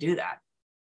ability to do that.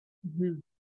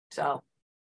 So,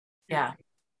 yeah.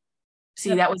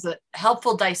 See, that was a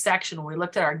helpful dissection when we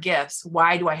looked at our gifts.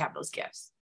 Why do I have those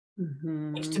gifts?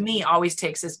 Which to me always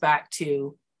takes us back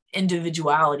to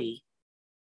individuality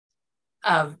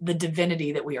of the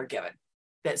divinity that we are given.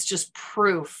 That's just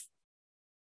proof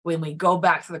when we go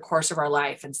back to the course of our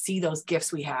life and see those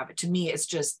gifts we have. To me, it's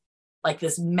just like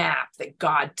this map that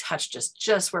God touched us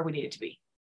just where we needed to be,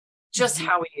 just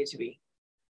how we needed to be.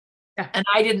 Yeah. And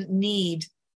I didn't need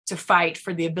to fight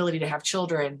for the ability to have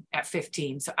children at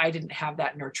 15. So I didn't have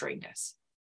that nurturingness.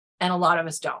 And a lot of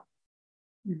us don't,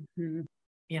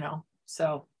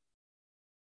 so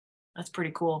that's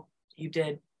pretty cool. You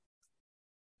did.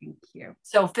 Thank you.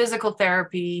 So physical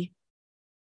therapy,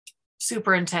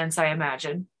 super intense, I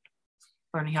imagine,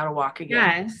 learning how to walk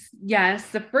again. Yes.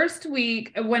 The first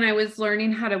week when I was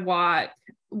learning how to walk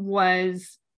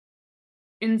was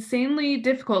insanely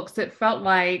difficult because it felt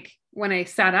like when I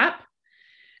sat up,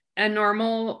 a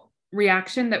normal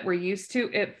reaction that we're used to,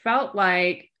 it felt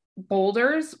like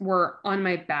boulders were on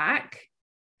my back.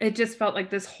 It just felt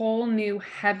like this whole new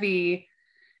heavy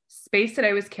space that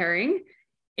I was carrying.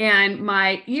 And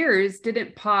my ears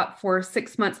didn't pop for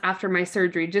 6 months after my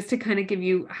surgery, just to kind of give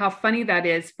you how funny that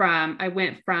is. I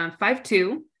went from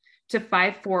 5'2" to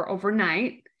 5'4"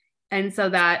 overnight. And so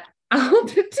that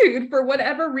altitude, for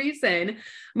whatever reason,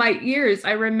 my ears,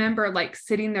 I remember like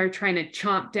sitting there trying to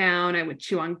chomp down. I would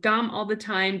chew on gum all the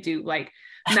time, do like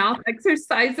mouth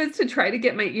exercises to try to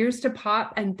get my ears to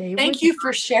pop. And they Thank you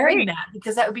for sharing that,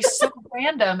 because that would be so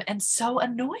random and so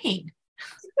annoying.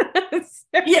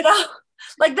 You know,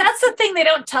 like that's the thing they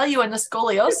don't tell you in the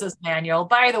scoliosis manual.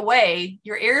 By the way,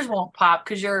 your ears won't pop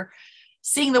because you're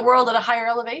seeing the world at a higher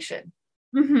elevation.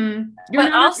 Mm-hmm.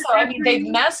 But also, I mean, they've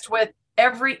messed with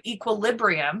every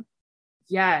equilibrium.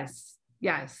 Yes.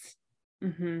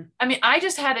 Mm-hmm. I mean, I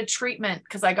just had a treatment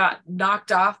because I got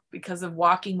knocked off because of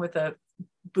walking with a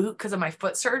boot because of my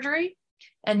foot surgery.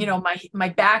 And, you know, my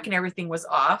back and everything was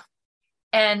off.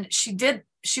 And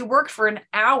she worked for an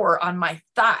hour on my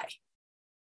thigh.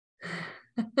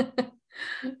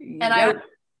 And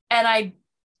I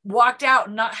walked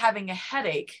out not having a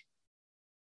headache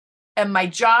and my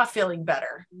jaw feeling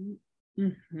better.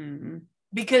 Mm-hmm.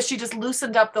 Because she just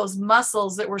loosened up those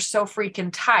muscles that were so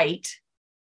freaking tight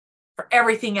for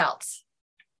everything else.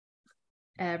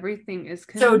 Everything is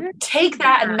connected. So take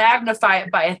that and magnify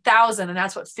it by 1,000. And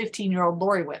that's what 15-year-old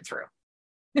Lauri went through.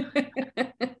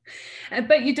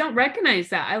 But you don't recognize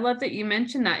that. I love that you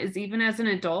mentioned that, is even as an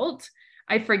adult,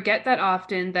 I forget that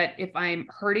often, that if I'm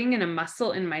hurting in a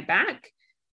muscle in my back,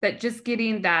 that just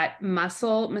getting that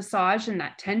muscle massage and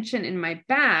that tension in my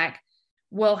back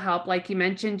will help, like you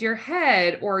mentioned, your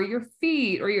head or your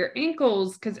feet or your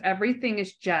ankles, because everything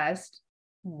is just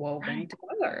woven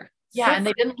together. Yeah. So, and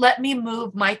they didn't let me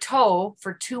move my toe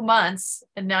for 2 months.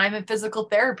 And now I'm in physical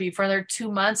therapy for another 2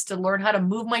 months to learn how to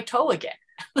move my toe again.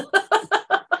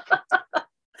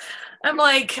 I'm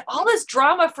like, all this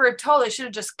drama for a toe, they should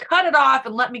have just cut it off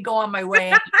and let me go on my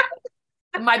way.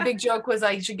 And my big joke was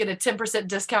I should get a 10%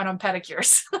 discount on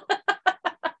pedicures.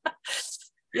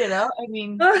 You know, I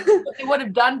mean, what they would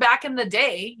have done back in the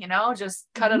day, you know, just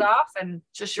cut it off and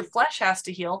just your flesh has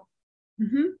to heal.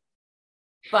 Mm-hmm.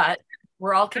 But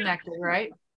we're all connected, right?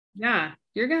 Yeah.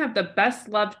 You're going to have the best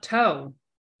loved toe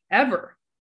ever.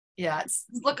 Yeah, it's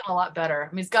looking a lot better.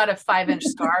 I mean, it's got a 5-inch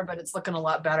scar, but it's looking a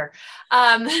lot better.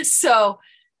 So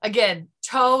again,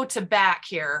 toe to back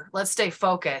here. Let's stay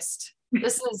focused.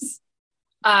 This is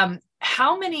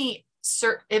how many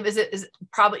is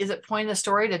it point in the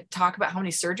story to talk about how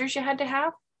many surgeries you had to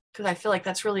have? Because I feel like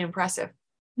that's really impressive.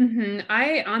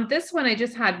 Mm-hmm. On this one, I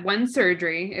just had one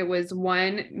surgery. It was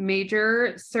one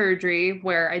major surgery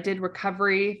where I did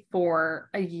recovery for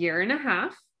 1.5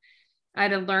 years. I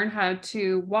had to learn how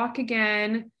to walk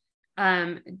again,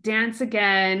 dance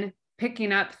again,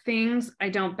 picking up things. I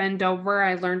don't bend over.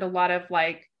 I learned a lot of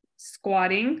like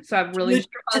squatting. So I've really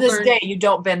to this day, you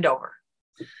don't bend over.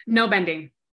 No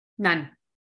bending, none.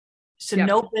 So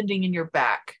no bending in your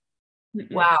back.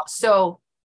 Mm-mm. Wow. So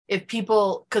if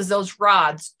people, because those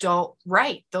rods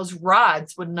those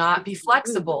rods would not be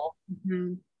flexible.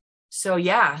 Mm-hmm. So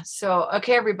yeah. So,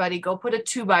 okay, everybody go put a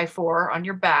 2x4 on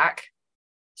your back.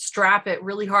 Strap it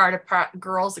really hard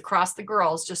across the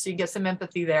girls, just so you get some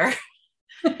empathy there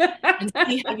and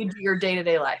see how you do your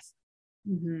day-to-day life.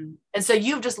 Mm-hmm. And so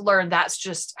you've just learned that's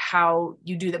just how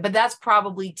you do that, but that's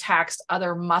probably taxed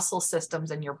other muscle systems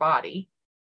in your body.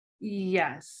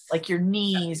 Yes. Like your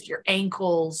knees, your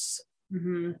ankles.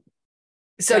 Mm-hmm.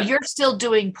 So you're still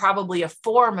doing probably a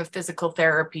form of physical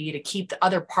therapy to keep the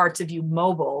other parts of you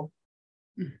mobile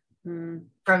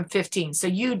from 15. So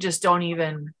you just don't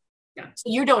even... Yeah.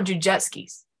 So you don't do jet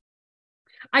skis?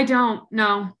 I don't.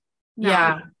 No.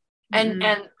 Yeah. And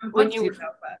when you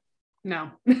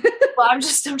no. Well, I'm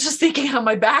just thinking how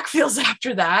my back feels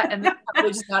after that, and that's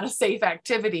probably just not a safe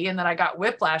activity. And then I got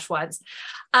whiplash once.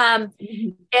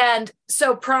 And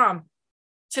so prom,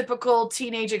 typical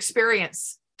teenage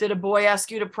experience. Did a boy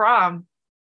ask you to prom?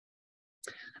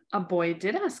 A boy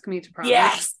did ask me to prom.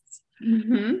 Yes.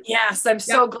 Mm-hmm. Yes, I'm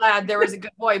so glad there was a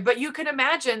good boy. But you can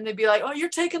imagine they'd be like, "Oh, you're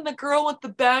taking the girl with the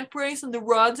back brace and the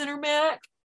rods in her back,"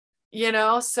 you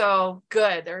know. So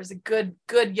good. There's a good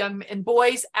young, and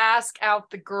boys ask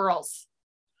out the girls.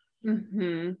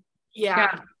 Mm-hmm.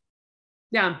 Yeah.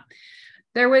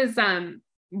 There was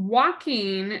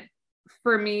walking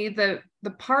for me, the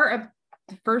part of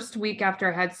the first week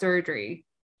after I had surgery,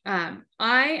 I,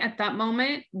 at that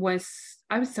moment I was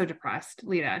so depressed,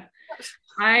 Lita.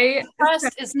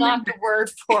 Depressed is not the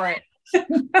word for it.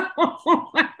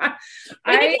 No.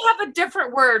 Maybe we have a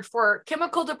different word for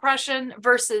chemical depression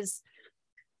versus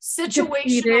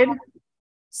situational,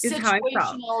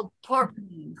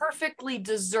 perfectly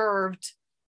deserved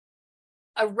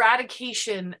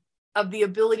eradication of the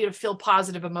ability to feel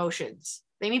positive emotions.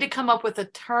 They need to come up with a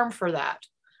term for that.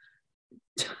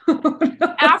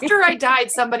 After I died,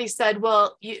 somebody said,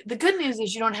 well, the good news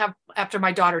is you don't have, after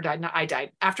my daughter died, not I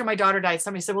died. After my daughter died,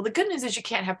 somebody said, well, the good news is you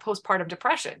can't have postpartum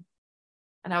depression.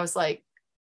 And I was like,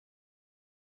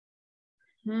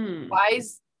 why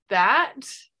is that?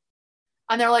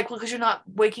 And they're like, well, because you're not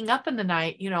waking up in the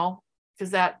night,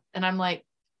 because that, and I'm like,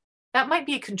 that might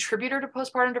be a contributor to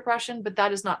postpartum depression, but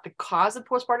that is not the cause of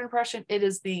postpartum depression. It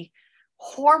is the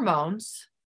hormones.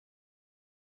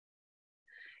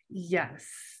 Yes.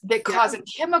 That cause a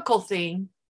chemical thing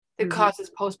that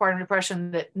causes postpartum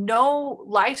depression that no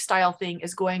lifestyle thing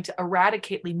is going to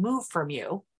eradicately move from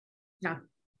you. Yeah.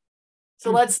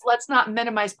 So let's not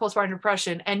minimize postpartum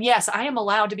depression. And yes, I am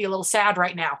allowed to be a little sad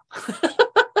right now.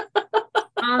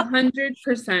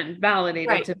 100% validated.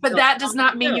 Right. But that does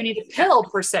not mean you need a pill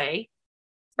per se.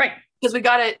 Right. Because we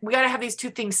gotta have these two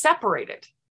things separated.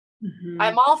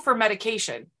 I'm all for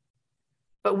medication.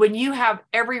 But when you have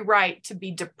every right to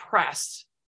be depressed,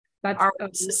 our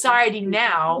society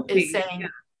now is saying,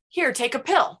 here, take a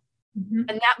pill. And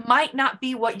that might not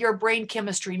be what your brain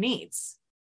chemistry needs,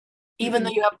 even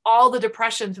though you have all the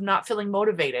depression from not feeling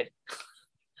motivated.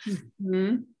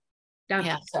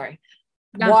 Yeah, sorry.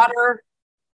 Water,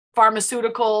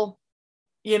 pharmaceutical,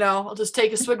 I'll just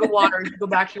take a swig of water and go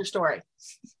back to your story.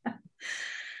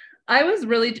 I was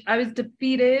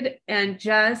defeated and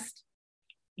just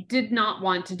did not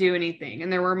want to do anything.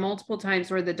 And there were multiple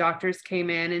times where the doctors came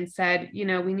in and said, we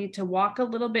need to walk a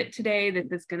little bit today.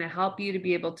 This is going to help you to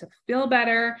be able to feel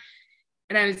better.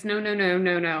 And I was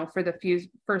no for the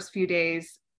first few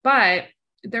days. But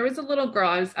there was a little girl,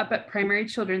 I was up at Primary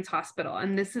Children's Hospital,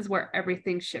 and this is where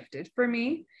everything shifted for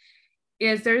me,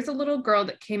 is there's a little girl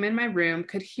that came in my room,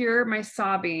 could hear my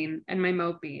sobbing and my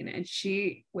moping, and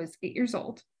she was 8 years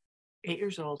old. 8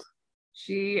 years old.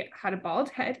 She had a bald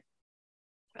head.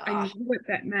 I knew what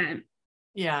that meant.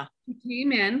 Yeah. She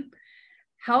came in,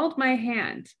 held my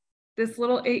hand, this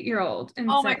little 8-year-old,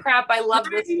 and said, my crap, I love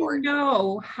this story. I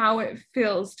know how it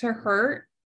feels to hurt.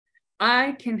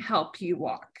 I can help you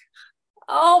walk.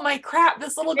 Oh my crap,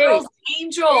 this little girl's an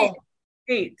angel.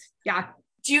 8. Yeah.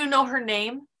 Do you know her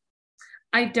name?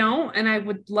 I don't, and I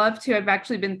would love to. I've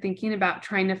actually been thinking about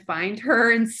trying to find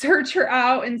her and search her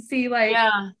out and see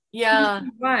who she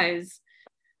was.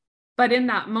 But in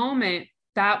that moment,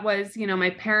 that was,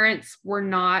 my parents were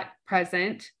not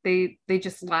present. They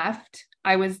just left.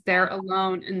 I was there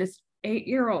alone, and this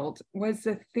 8-year-old was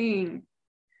the thing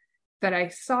that I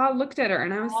saw, looked at her,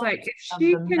 and I was like, if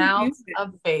she can do it,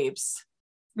 of babes.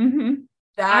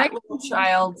 That little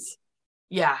child's,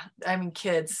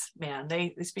 kids, man,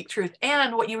 they speak truth.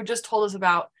 And what you just told us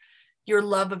about your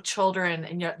love of children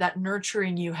and that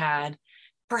nurturing you had,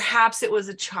 perhaps it was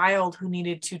a child who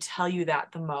needed to tell you that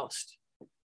the most.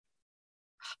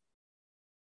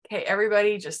 Okay,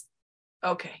 everybody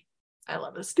I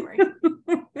love this story.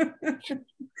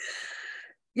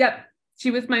 Yep.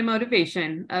 She was my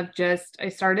motivation of I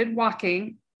started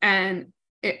walking and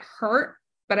it hurt,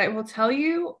 but I will tell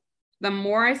you, the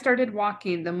more I started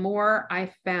walking, the more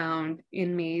I found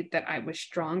in me that I was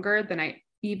stronger than I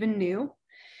even knew.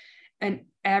 And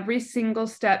every single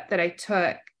step that I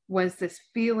took was this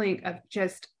feeling of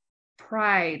just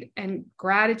pride and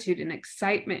gratitude and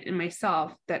excitement in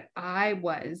myself that I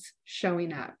was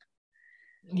showing up.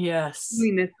 Yes.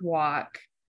 Doing this walk,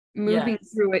 moving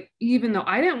through it, even though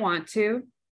I didn't want to.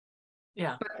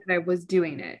 Yeah. But I was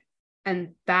doing it. And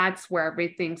that's where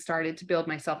everything started to build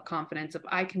my self-confidence of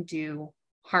I can do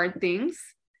hard things.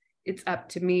 It's up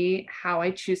to me how I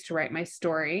choose to write my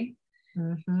story.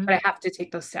 But I have to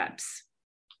take those steps.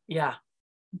 Yeah.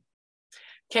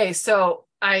 Okay. So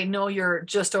I know you're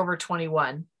just over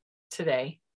 21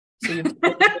 today. So you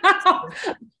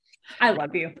I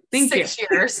love you. Thank you. 6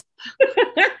 years.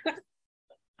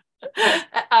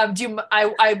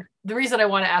 The reason I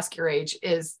want to ask your age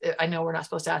is, I know we're not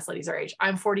supposed to ask ladies our age.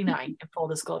 I'm 49 in full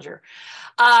disclosure,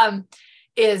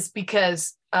 is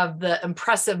because of the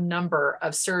impressive number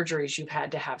of surgeries you've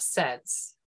had to have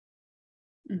since.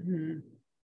 You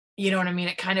know what I mean?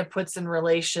 It kind of puts in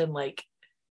relation, like,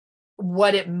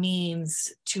 what it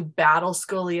means to battle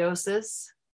scoliosis.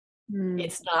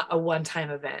 It's not a one-time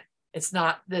event. It's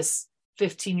not this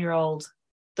 15-year-old,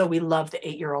 though we love the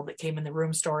 8-year-old that came in the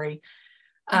room story.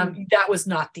 That was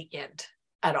not the end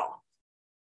at all.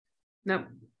 Nope.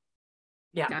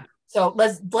 Yeah. So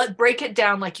let's break it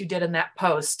down like you did in that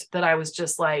post that I was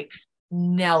just like,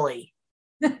 Nelly.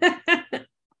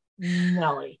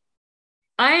 Nelly.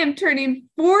 I am turning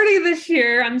 40 this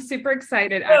year. I'm super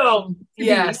excited.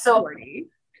 Yeah. So 40.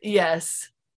 Yes.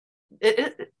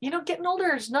 Getting older,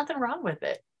 there's nothing wrong with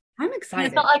it. I'm excited.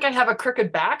 It's not like I have a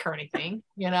crooked back or anything,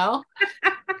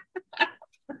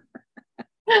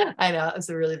 I know it's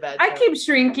a really bad joke. I keep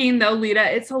shrinking though,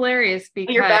 Lita. It's hilarious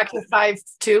because you're back to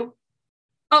 5'2".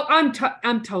 Oh, I'm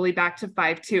totally back to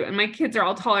 5'2", and my kids are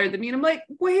all taller than me. And I'm like,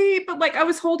 wait, but like I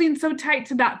was holding so tight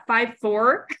to that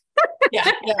 5'4". Yeah.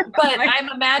 But like,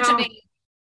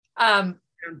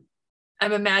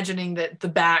 I'm imagining that the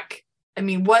back. I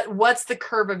mean, what's the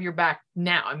curve of your back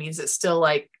now? I mean, is it still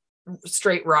like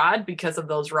straight rod because of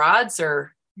those rods,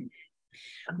 or?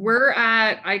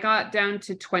 I got down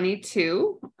to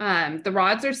 22. The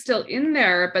rods are still in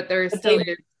there, but there's still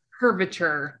a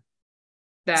curvature.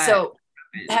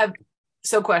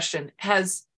 Question,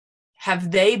 have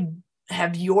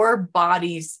your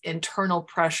body's internal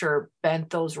pressure bent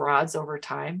those rods over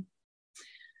time?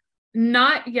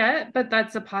 Not yet, but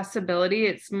that's a possibility.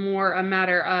 It's more a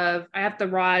matter of, I have the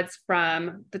rods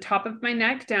from the top of my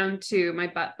neck down to my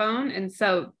butt bone. And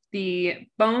so the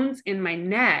bones in my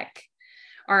neck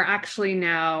are actually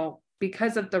now,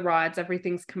 because of the rods,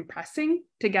 everything's compressing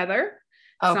together.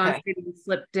 Okay. So I'm getting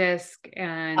slip disc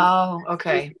and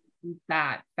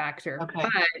that factor. Okay.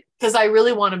 Because I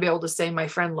really want to be able to say my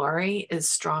friend Lauri is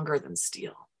stronger than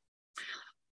steel.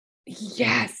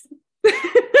 Yes.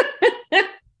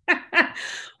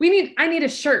 I need a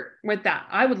shirt with that.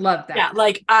 I would love that. Yeah,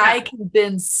 like I can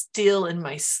bend steel in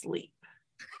my sleep.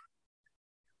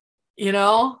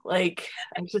 Like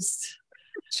I just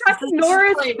Chuck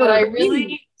Norris, but I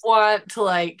really want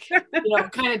to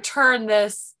kind of turn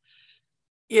this,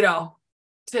 to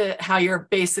how you're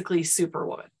basically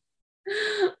Superwoman.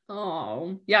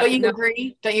 Oh, yeah. Don't you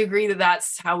agree? Don't you agree that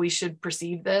that's how we should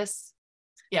perceive this?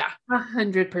 Yeah.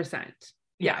 100%.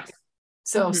 Yes.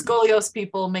 So Scoliosis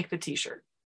people, make the t-shirt.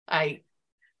 I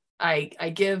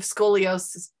give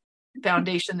Scoliosis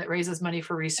Foundation that raises money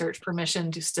for research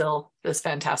permission to still this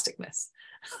fantasticness.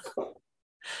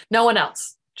 No one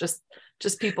else, just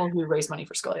people who raise money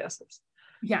for scoliosis.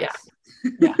 Yes.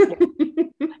 Yeah.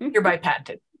 Hereby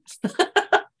patented.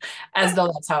 As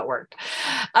though that's how it worked.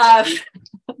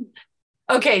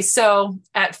 Okay, so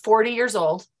at 40 years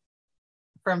old,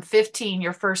 from 15,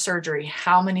 your first surgery,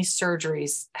 how many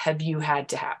surgeries have you had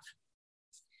to have?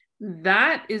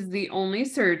 That is the only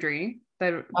surgery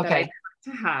that I had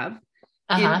to have.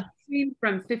 In between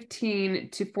from 15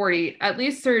 to 40, at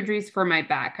least surgeries for my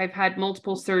back. I've had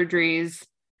multiple surgeries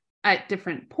at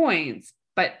different points,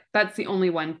 but that's the only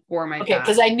one for my back. Okay,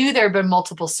 because I knew there had been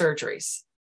multiple surgeries.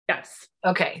 Yes.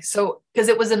 Okay, so because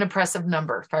it was an impressive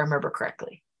number, if I remember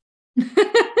correctly.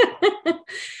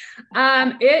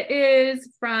 It is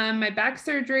from my back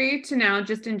surgery to now,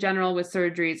 just in general with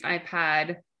surgeries, I've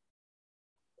had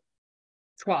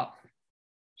 12.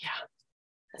 Yeah,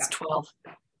 that's 12.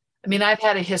 I mean, I've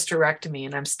had a hysterectomy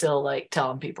and I'm still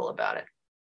telling people about it.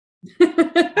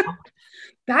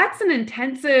 That's an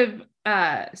intensive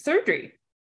surgery.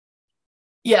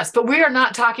 Yes, but we are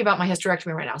not talking about my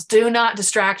hysterectomy right now. So do not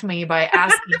distract me by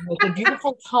asking with the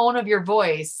beautiful tone of your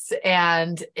voice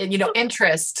and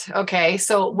interest. Okay.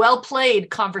 So well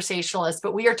played, conversationalist,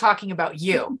 but we are talking about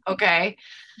you. Okay.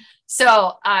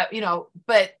 So,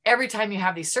 but every time you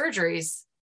have these surgeries,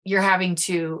 you're having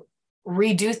to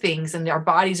redo things and our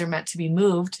bodies are meant to be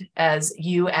moved, as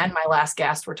you and my last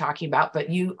guest were talking about, but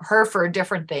her for a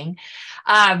different thing.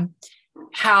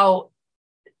 How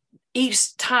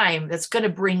each time that's going to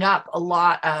bring up a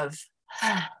lot of,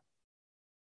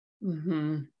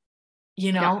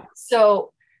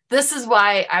 so this is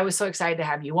why I was so excited to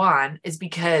have you on, is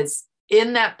because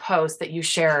in that post that you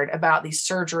shared about these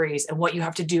surgeries and what you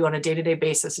have to do on a day-to-day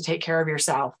basis to take care of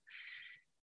yourself,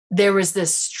 there was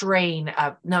this strain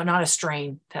of, no, not a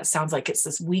strain. That sounds like it's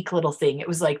this weak little thing. It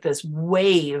was like this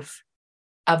wave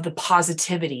of the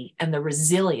positivity and the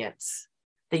resilience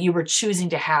that you were choosing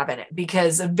to have in it,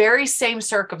 because the very same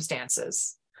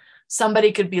circumstances,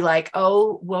 somebody could be like,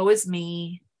 oh, woe is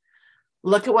me.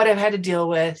 Look at what I've had to deal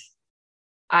with.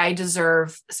 I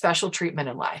deserve special treatment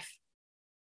in life.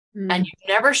 Mm. And you've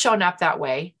never shown up that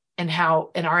way in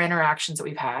our interactions that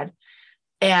we've had.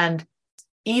 And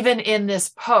even in this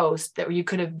post that you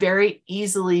could have very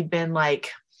easily been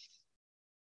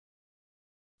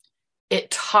it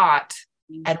taught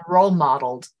and role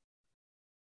modeled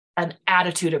an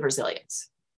attitude of resilience,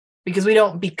 because we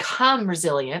don't become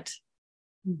resilient.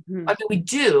 Mm-hmm. I mean, we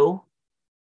do,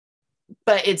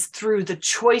 but it's through the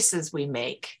choices we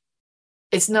make.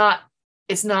 It's not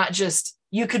just,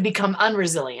 you could become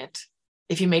unresilient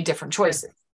if you made different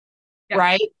choices. Yeah.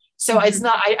 Right. So it's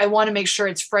not, I want to make sure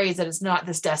it's phrased that it's not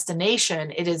this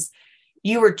destination. It is,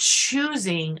 you are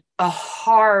choosing a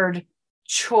hard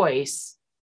choice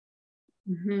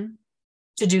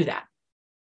to do that.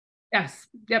 Yes.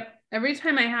 Yep. Every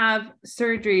time I have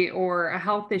surgery or a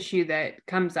health issue that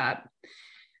comes up,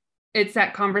 it's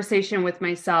that conversation with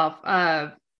myself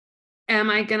of, am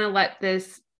I going to let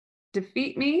this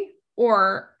defeat me,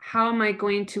 or how am I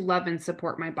going to love and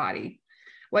support my body?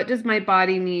 What does my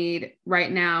body need right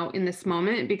now in this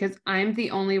moment? Because I'm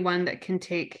the only one that can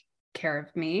take care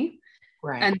of me.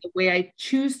 Right. And the way I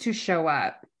choose to show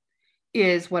up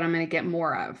is what I'm going to get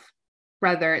more of.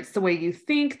 Whether it's the way you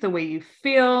think, the way you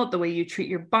feel, the way you treat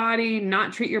your body,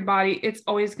 not treat your body, it's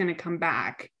always going to come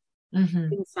back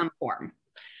in some form.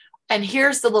 And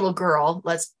here's the little girl.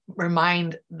 Let's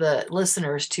remind the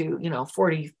listeners to,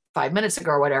 45 minutes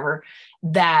ago or whatever,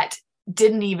 that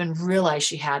didn't even realize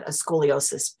she had a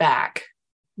scoliosis back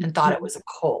and thought it was a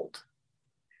cold.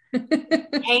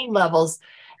 Pain levels.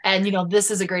 And, this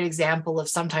is a great example of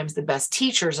sometimes the best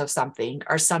teachers of something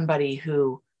are somebody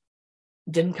who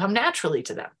didn't come naturally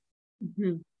to them.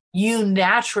 You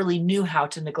naturally knew how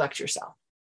to neglect yourself.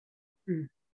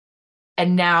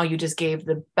 And now you just gave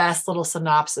the best little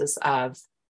synopsis of,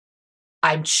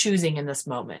 I'm choosing in this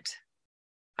moment.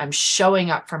 I'm showing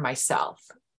up for myself,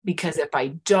 because if I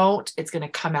don't, it's going to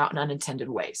come out in unintended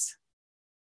ways.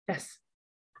 Yes.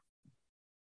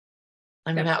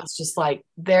 I mean, that was just like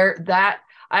that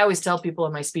I always tell people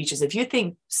in my speeches, if you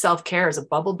think self-care is a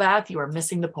bubble bath, you are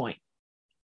missing the point.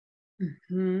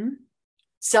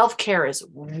 Self-care is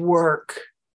work,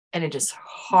 and it is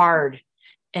hard,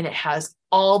 and it has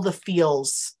all the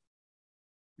feels,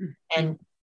 and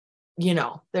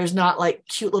there's not like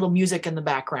cute little music in the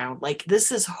background. Like,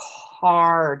 this is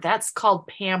hard. That's called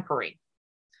pampering.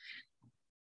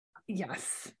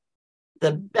 Yes.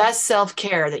 The best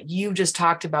self-care that you just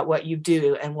talked about, what you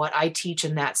do and what I teach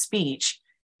in that speech,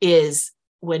 is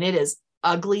when it is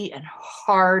ugly and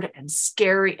hard and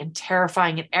scary and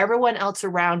terrifying, and everyone else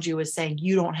around you is saying,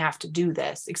 you don't have to do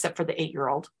this, except for the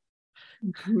 8-year-old.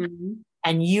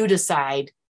 And you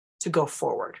decide to go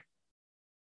forward,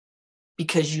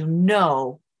 because you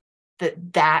know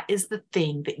that that is the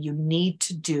thing that you need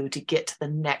to do to get to the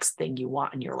next thing you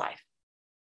want in your life.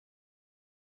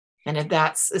 And if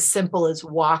that's as simple as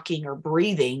walking or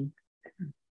breathing,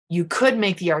 you could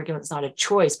make the argument it's not a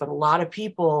choice, but a lot of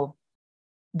people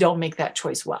don't make that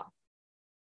choice well.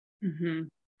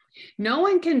 No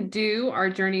one can do our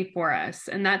journey for us.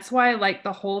 And that's why I like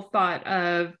the whole thought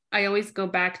of, I always go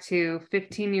back to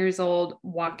 15 years old,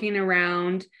 walking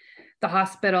around the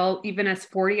hospital, even as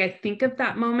 40, I think of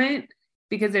that moment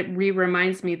because it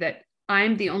reminds me that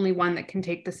I'm the only one that can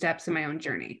take the steps in my own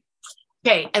journey.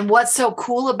 Okay. And what's so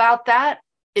cool about that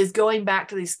is going back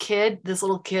to this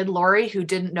little kid, Lauri, who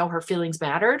didn't know her feelings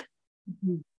mattered.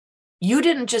 You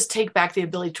didn't just take back the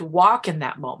ability to walk in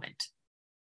that moment,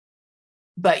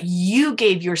 but you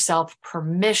gave yourself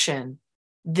permission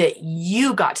that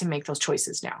you got to make those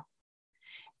choices now.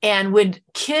 And when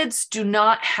kids do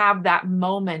not have that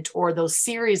moment or those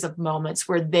series of moments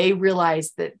where they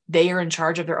realize that they are in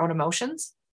charge of their own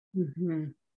emotions,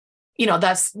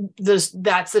 that's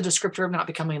the descriptor of not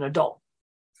becoming an adult,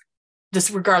 just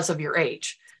regardless of your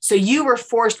age. So you were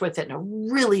forced with it in a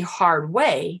really hard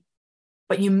way,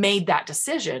 but you made that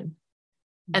decision.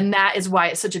 And that is why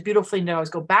it's such a beautiful thing to always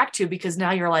go back to, because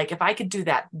now you're like, if I could do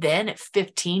that then at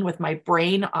 15 with my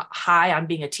brain high on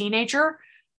being a teenager,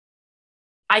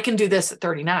 I can do this at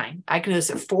 39. I can do this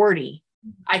at 40.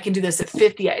 I can do this at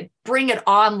 50. I bring it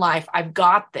on, life. I've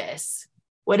got this,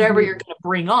 whatever you're going to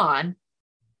bring on,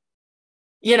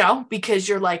 because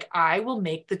you're like, I will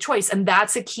make the choice. And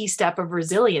that's a key step of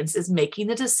resilience, is making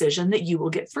the decision that you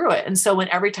will get through it. And so when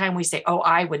every time we say, oh,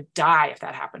 I would die if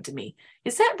that happened to me,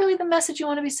 is that really the message you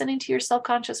want to be sending to your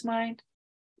subconscious mind?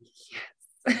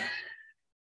 Yes.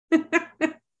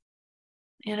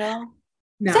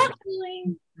 No. Is that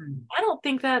really, I don't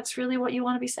think that's really what you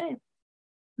want to be saying.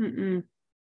 And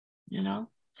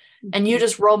you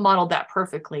just role modeled that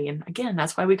perfectly. And again,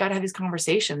 that's why we got to have these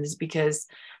conversations, because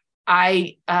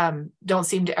I don't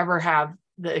seem to ever have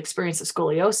the experience of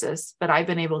scoliosis, but I've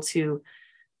been able to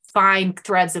find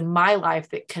threads in my life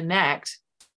that connect,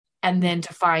 and then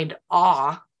to find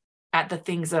awe at the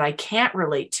things that I can't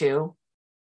relate to,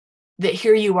 that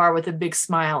here you are with a big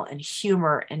smile and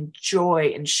humor and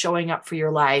joy and showing up for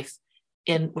your life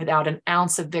without an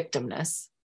ounce of victimness.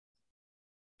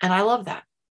 And I love that.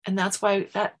 And that's why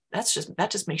that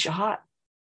just makes you hot.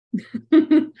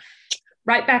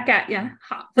 Right back at you,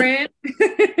 hot friend.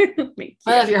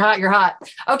 Well, if you're hot, you're hot.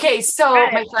 Okay. So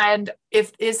my friend,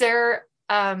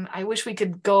 I wish we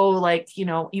could go like,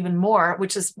 even more,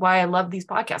 which is why I love these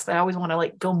podcasts. I always want to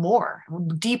like go more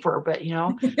deeper, but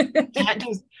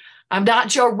I'm not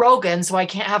Joe Rogan, so I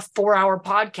can't have 4-hour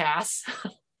podcasts.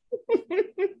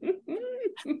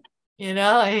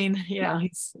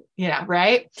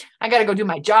 Right. I got to go do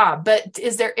my job, but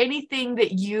is there anything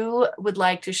that you would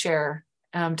like to share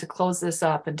to close this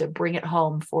up and to bring it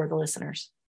home for the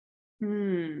listeners?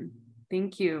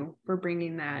 Thank you for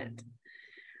bringing that.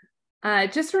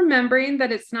 Just remembering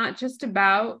that it's not just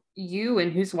about you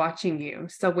and who's watching you.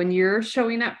 So when you're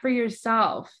showing up for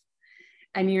yourself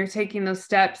and you're taking those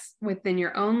steps within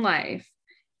your own life,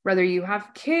 whether you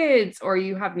have kids or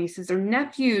you have nieces or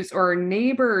nephews or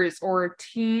neighbors or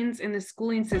teens in the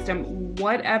schooling system,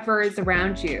 whatever is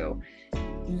around you,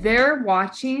 they're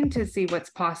watching to see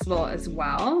what's possible as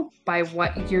well by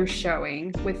what you're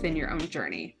showing within your own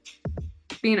journey,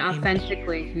 being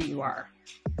authentically who you are.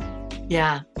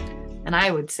 Yeah. And I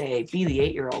would say be the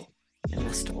 8-year-old in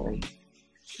this story.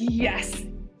 Yes.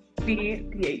 Be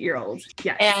the 8-year-old.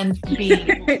 Yeah. And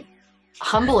be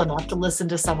humble enough to listen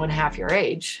to someone half your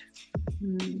age,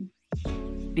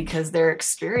 because their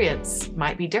experience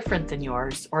might be different than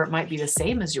yours, or it might be the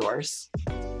same as yours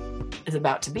is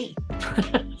about to be.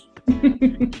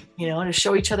 To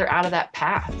show each other out of that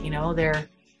path.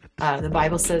 The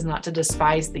Bible says not to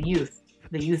despise the youth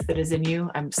that is in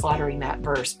you. I'm slaughtering that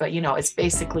verse, but it's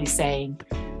basically saying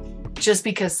just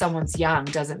because someone's young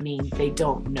doesn't mean they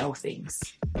don't know things.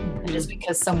 And just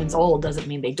because someone's old doesn't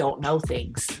mean they don't know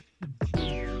things.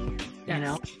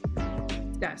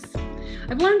 Yes.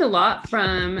 I've learned a lot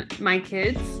from my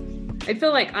kids. I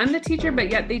feel like I'm the teacher, but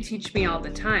yet they teach me all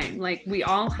the time. Like we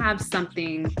all have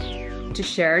something to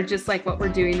share, just like what we're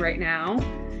doing right now.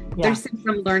 Yeah. There's things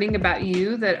I'm learning about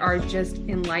you that are just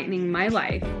enlightening my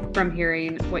life from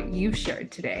hearing what you've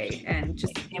shared today. And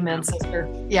just amen, sister.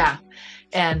 Yeah.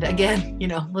 And again,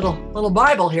 little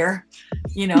Bible here,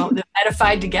 the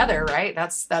edified together, right?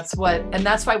 That's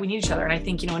why we need each other. And I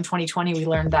think, in 2020, we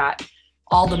learned that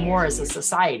all the more as a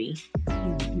society,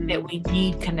 that we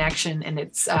need connection, and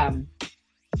it's,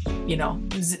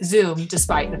 Zoom,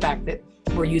 despite the fact that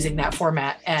we're using that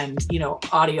format and,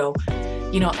 audio,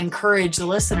 encourage the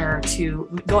listener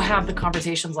to go have the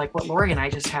conversations like what Lauri and I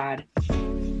just had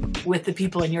with the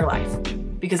people in your life,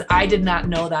 because I did not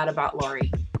know that about Lauri.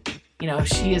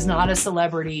 She is not a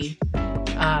celebrity.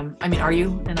 Are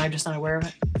you? And I'm just not aware of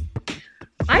it.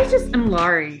 I just am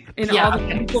Lauri in all the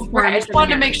people. Right. I just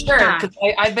wanted to make sure, because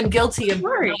I've been guilty of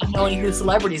not knowing who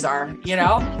celebrities are.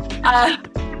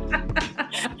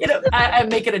 I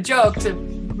make it a joke to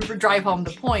drive home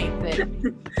the point that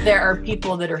there are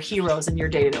people that are heroes in your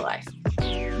day-to-day life,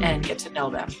 and get to know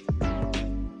them.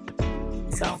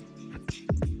 So,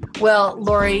 well,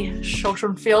 Lauri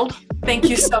Schoenfeld, thank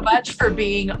you so much for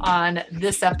being on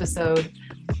this episode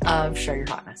of Share Your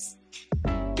Hotness.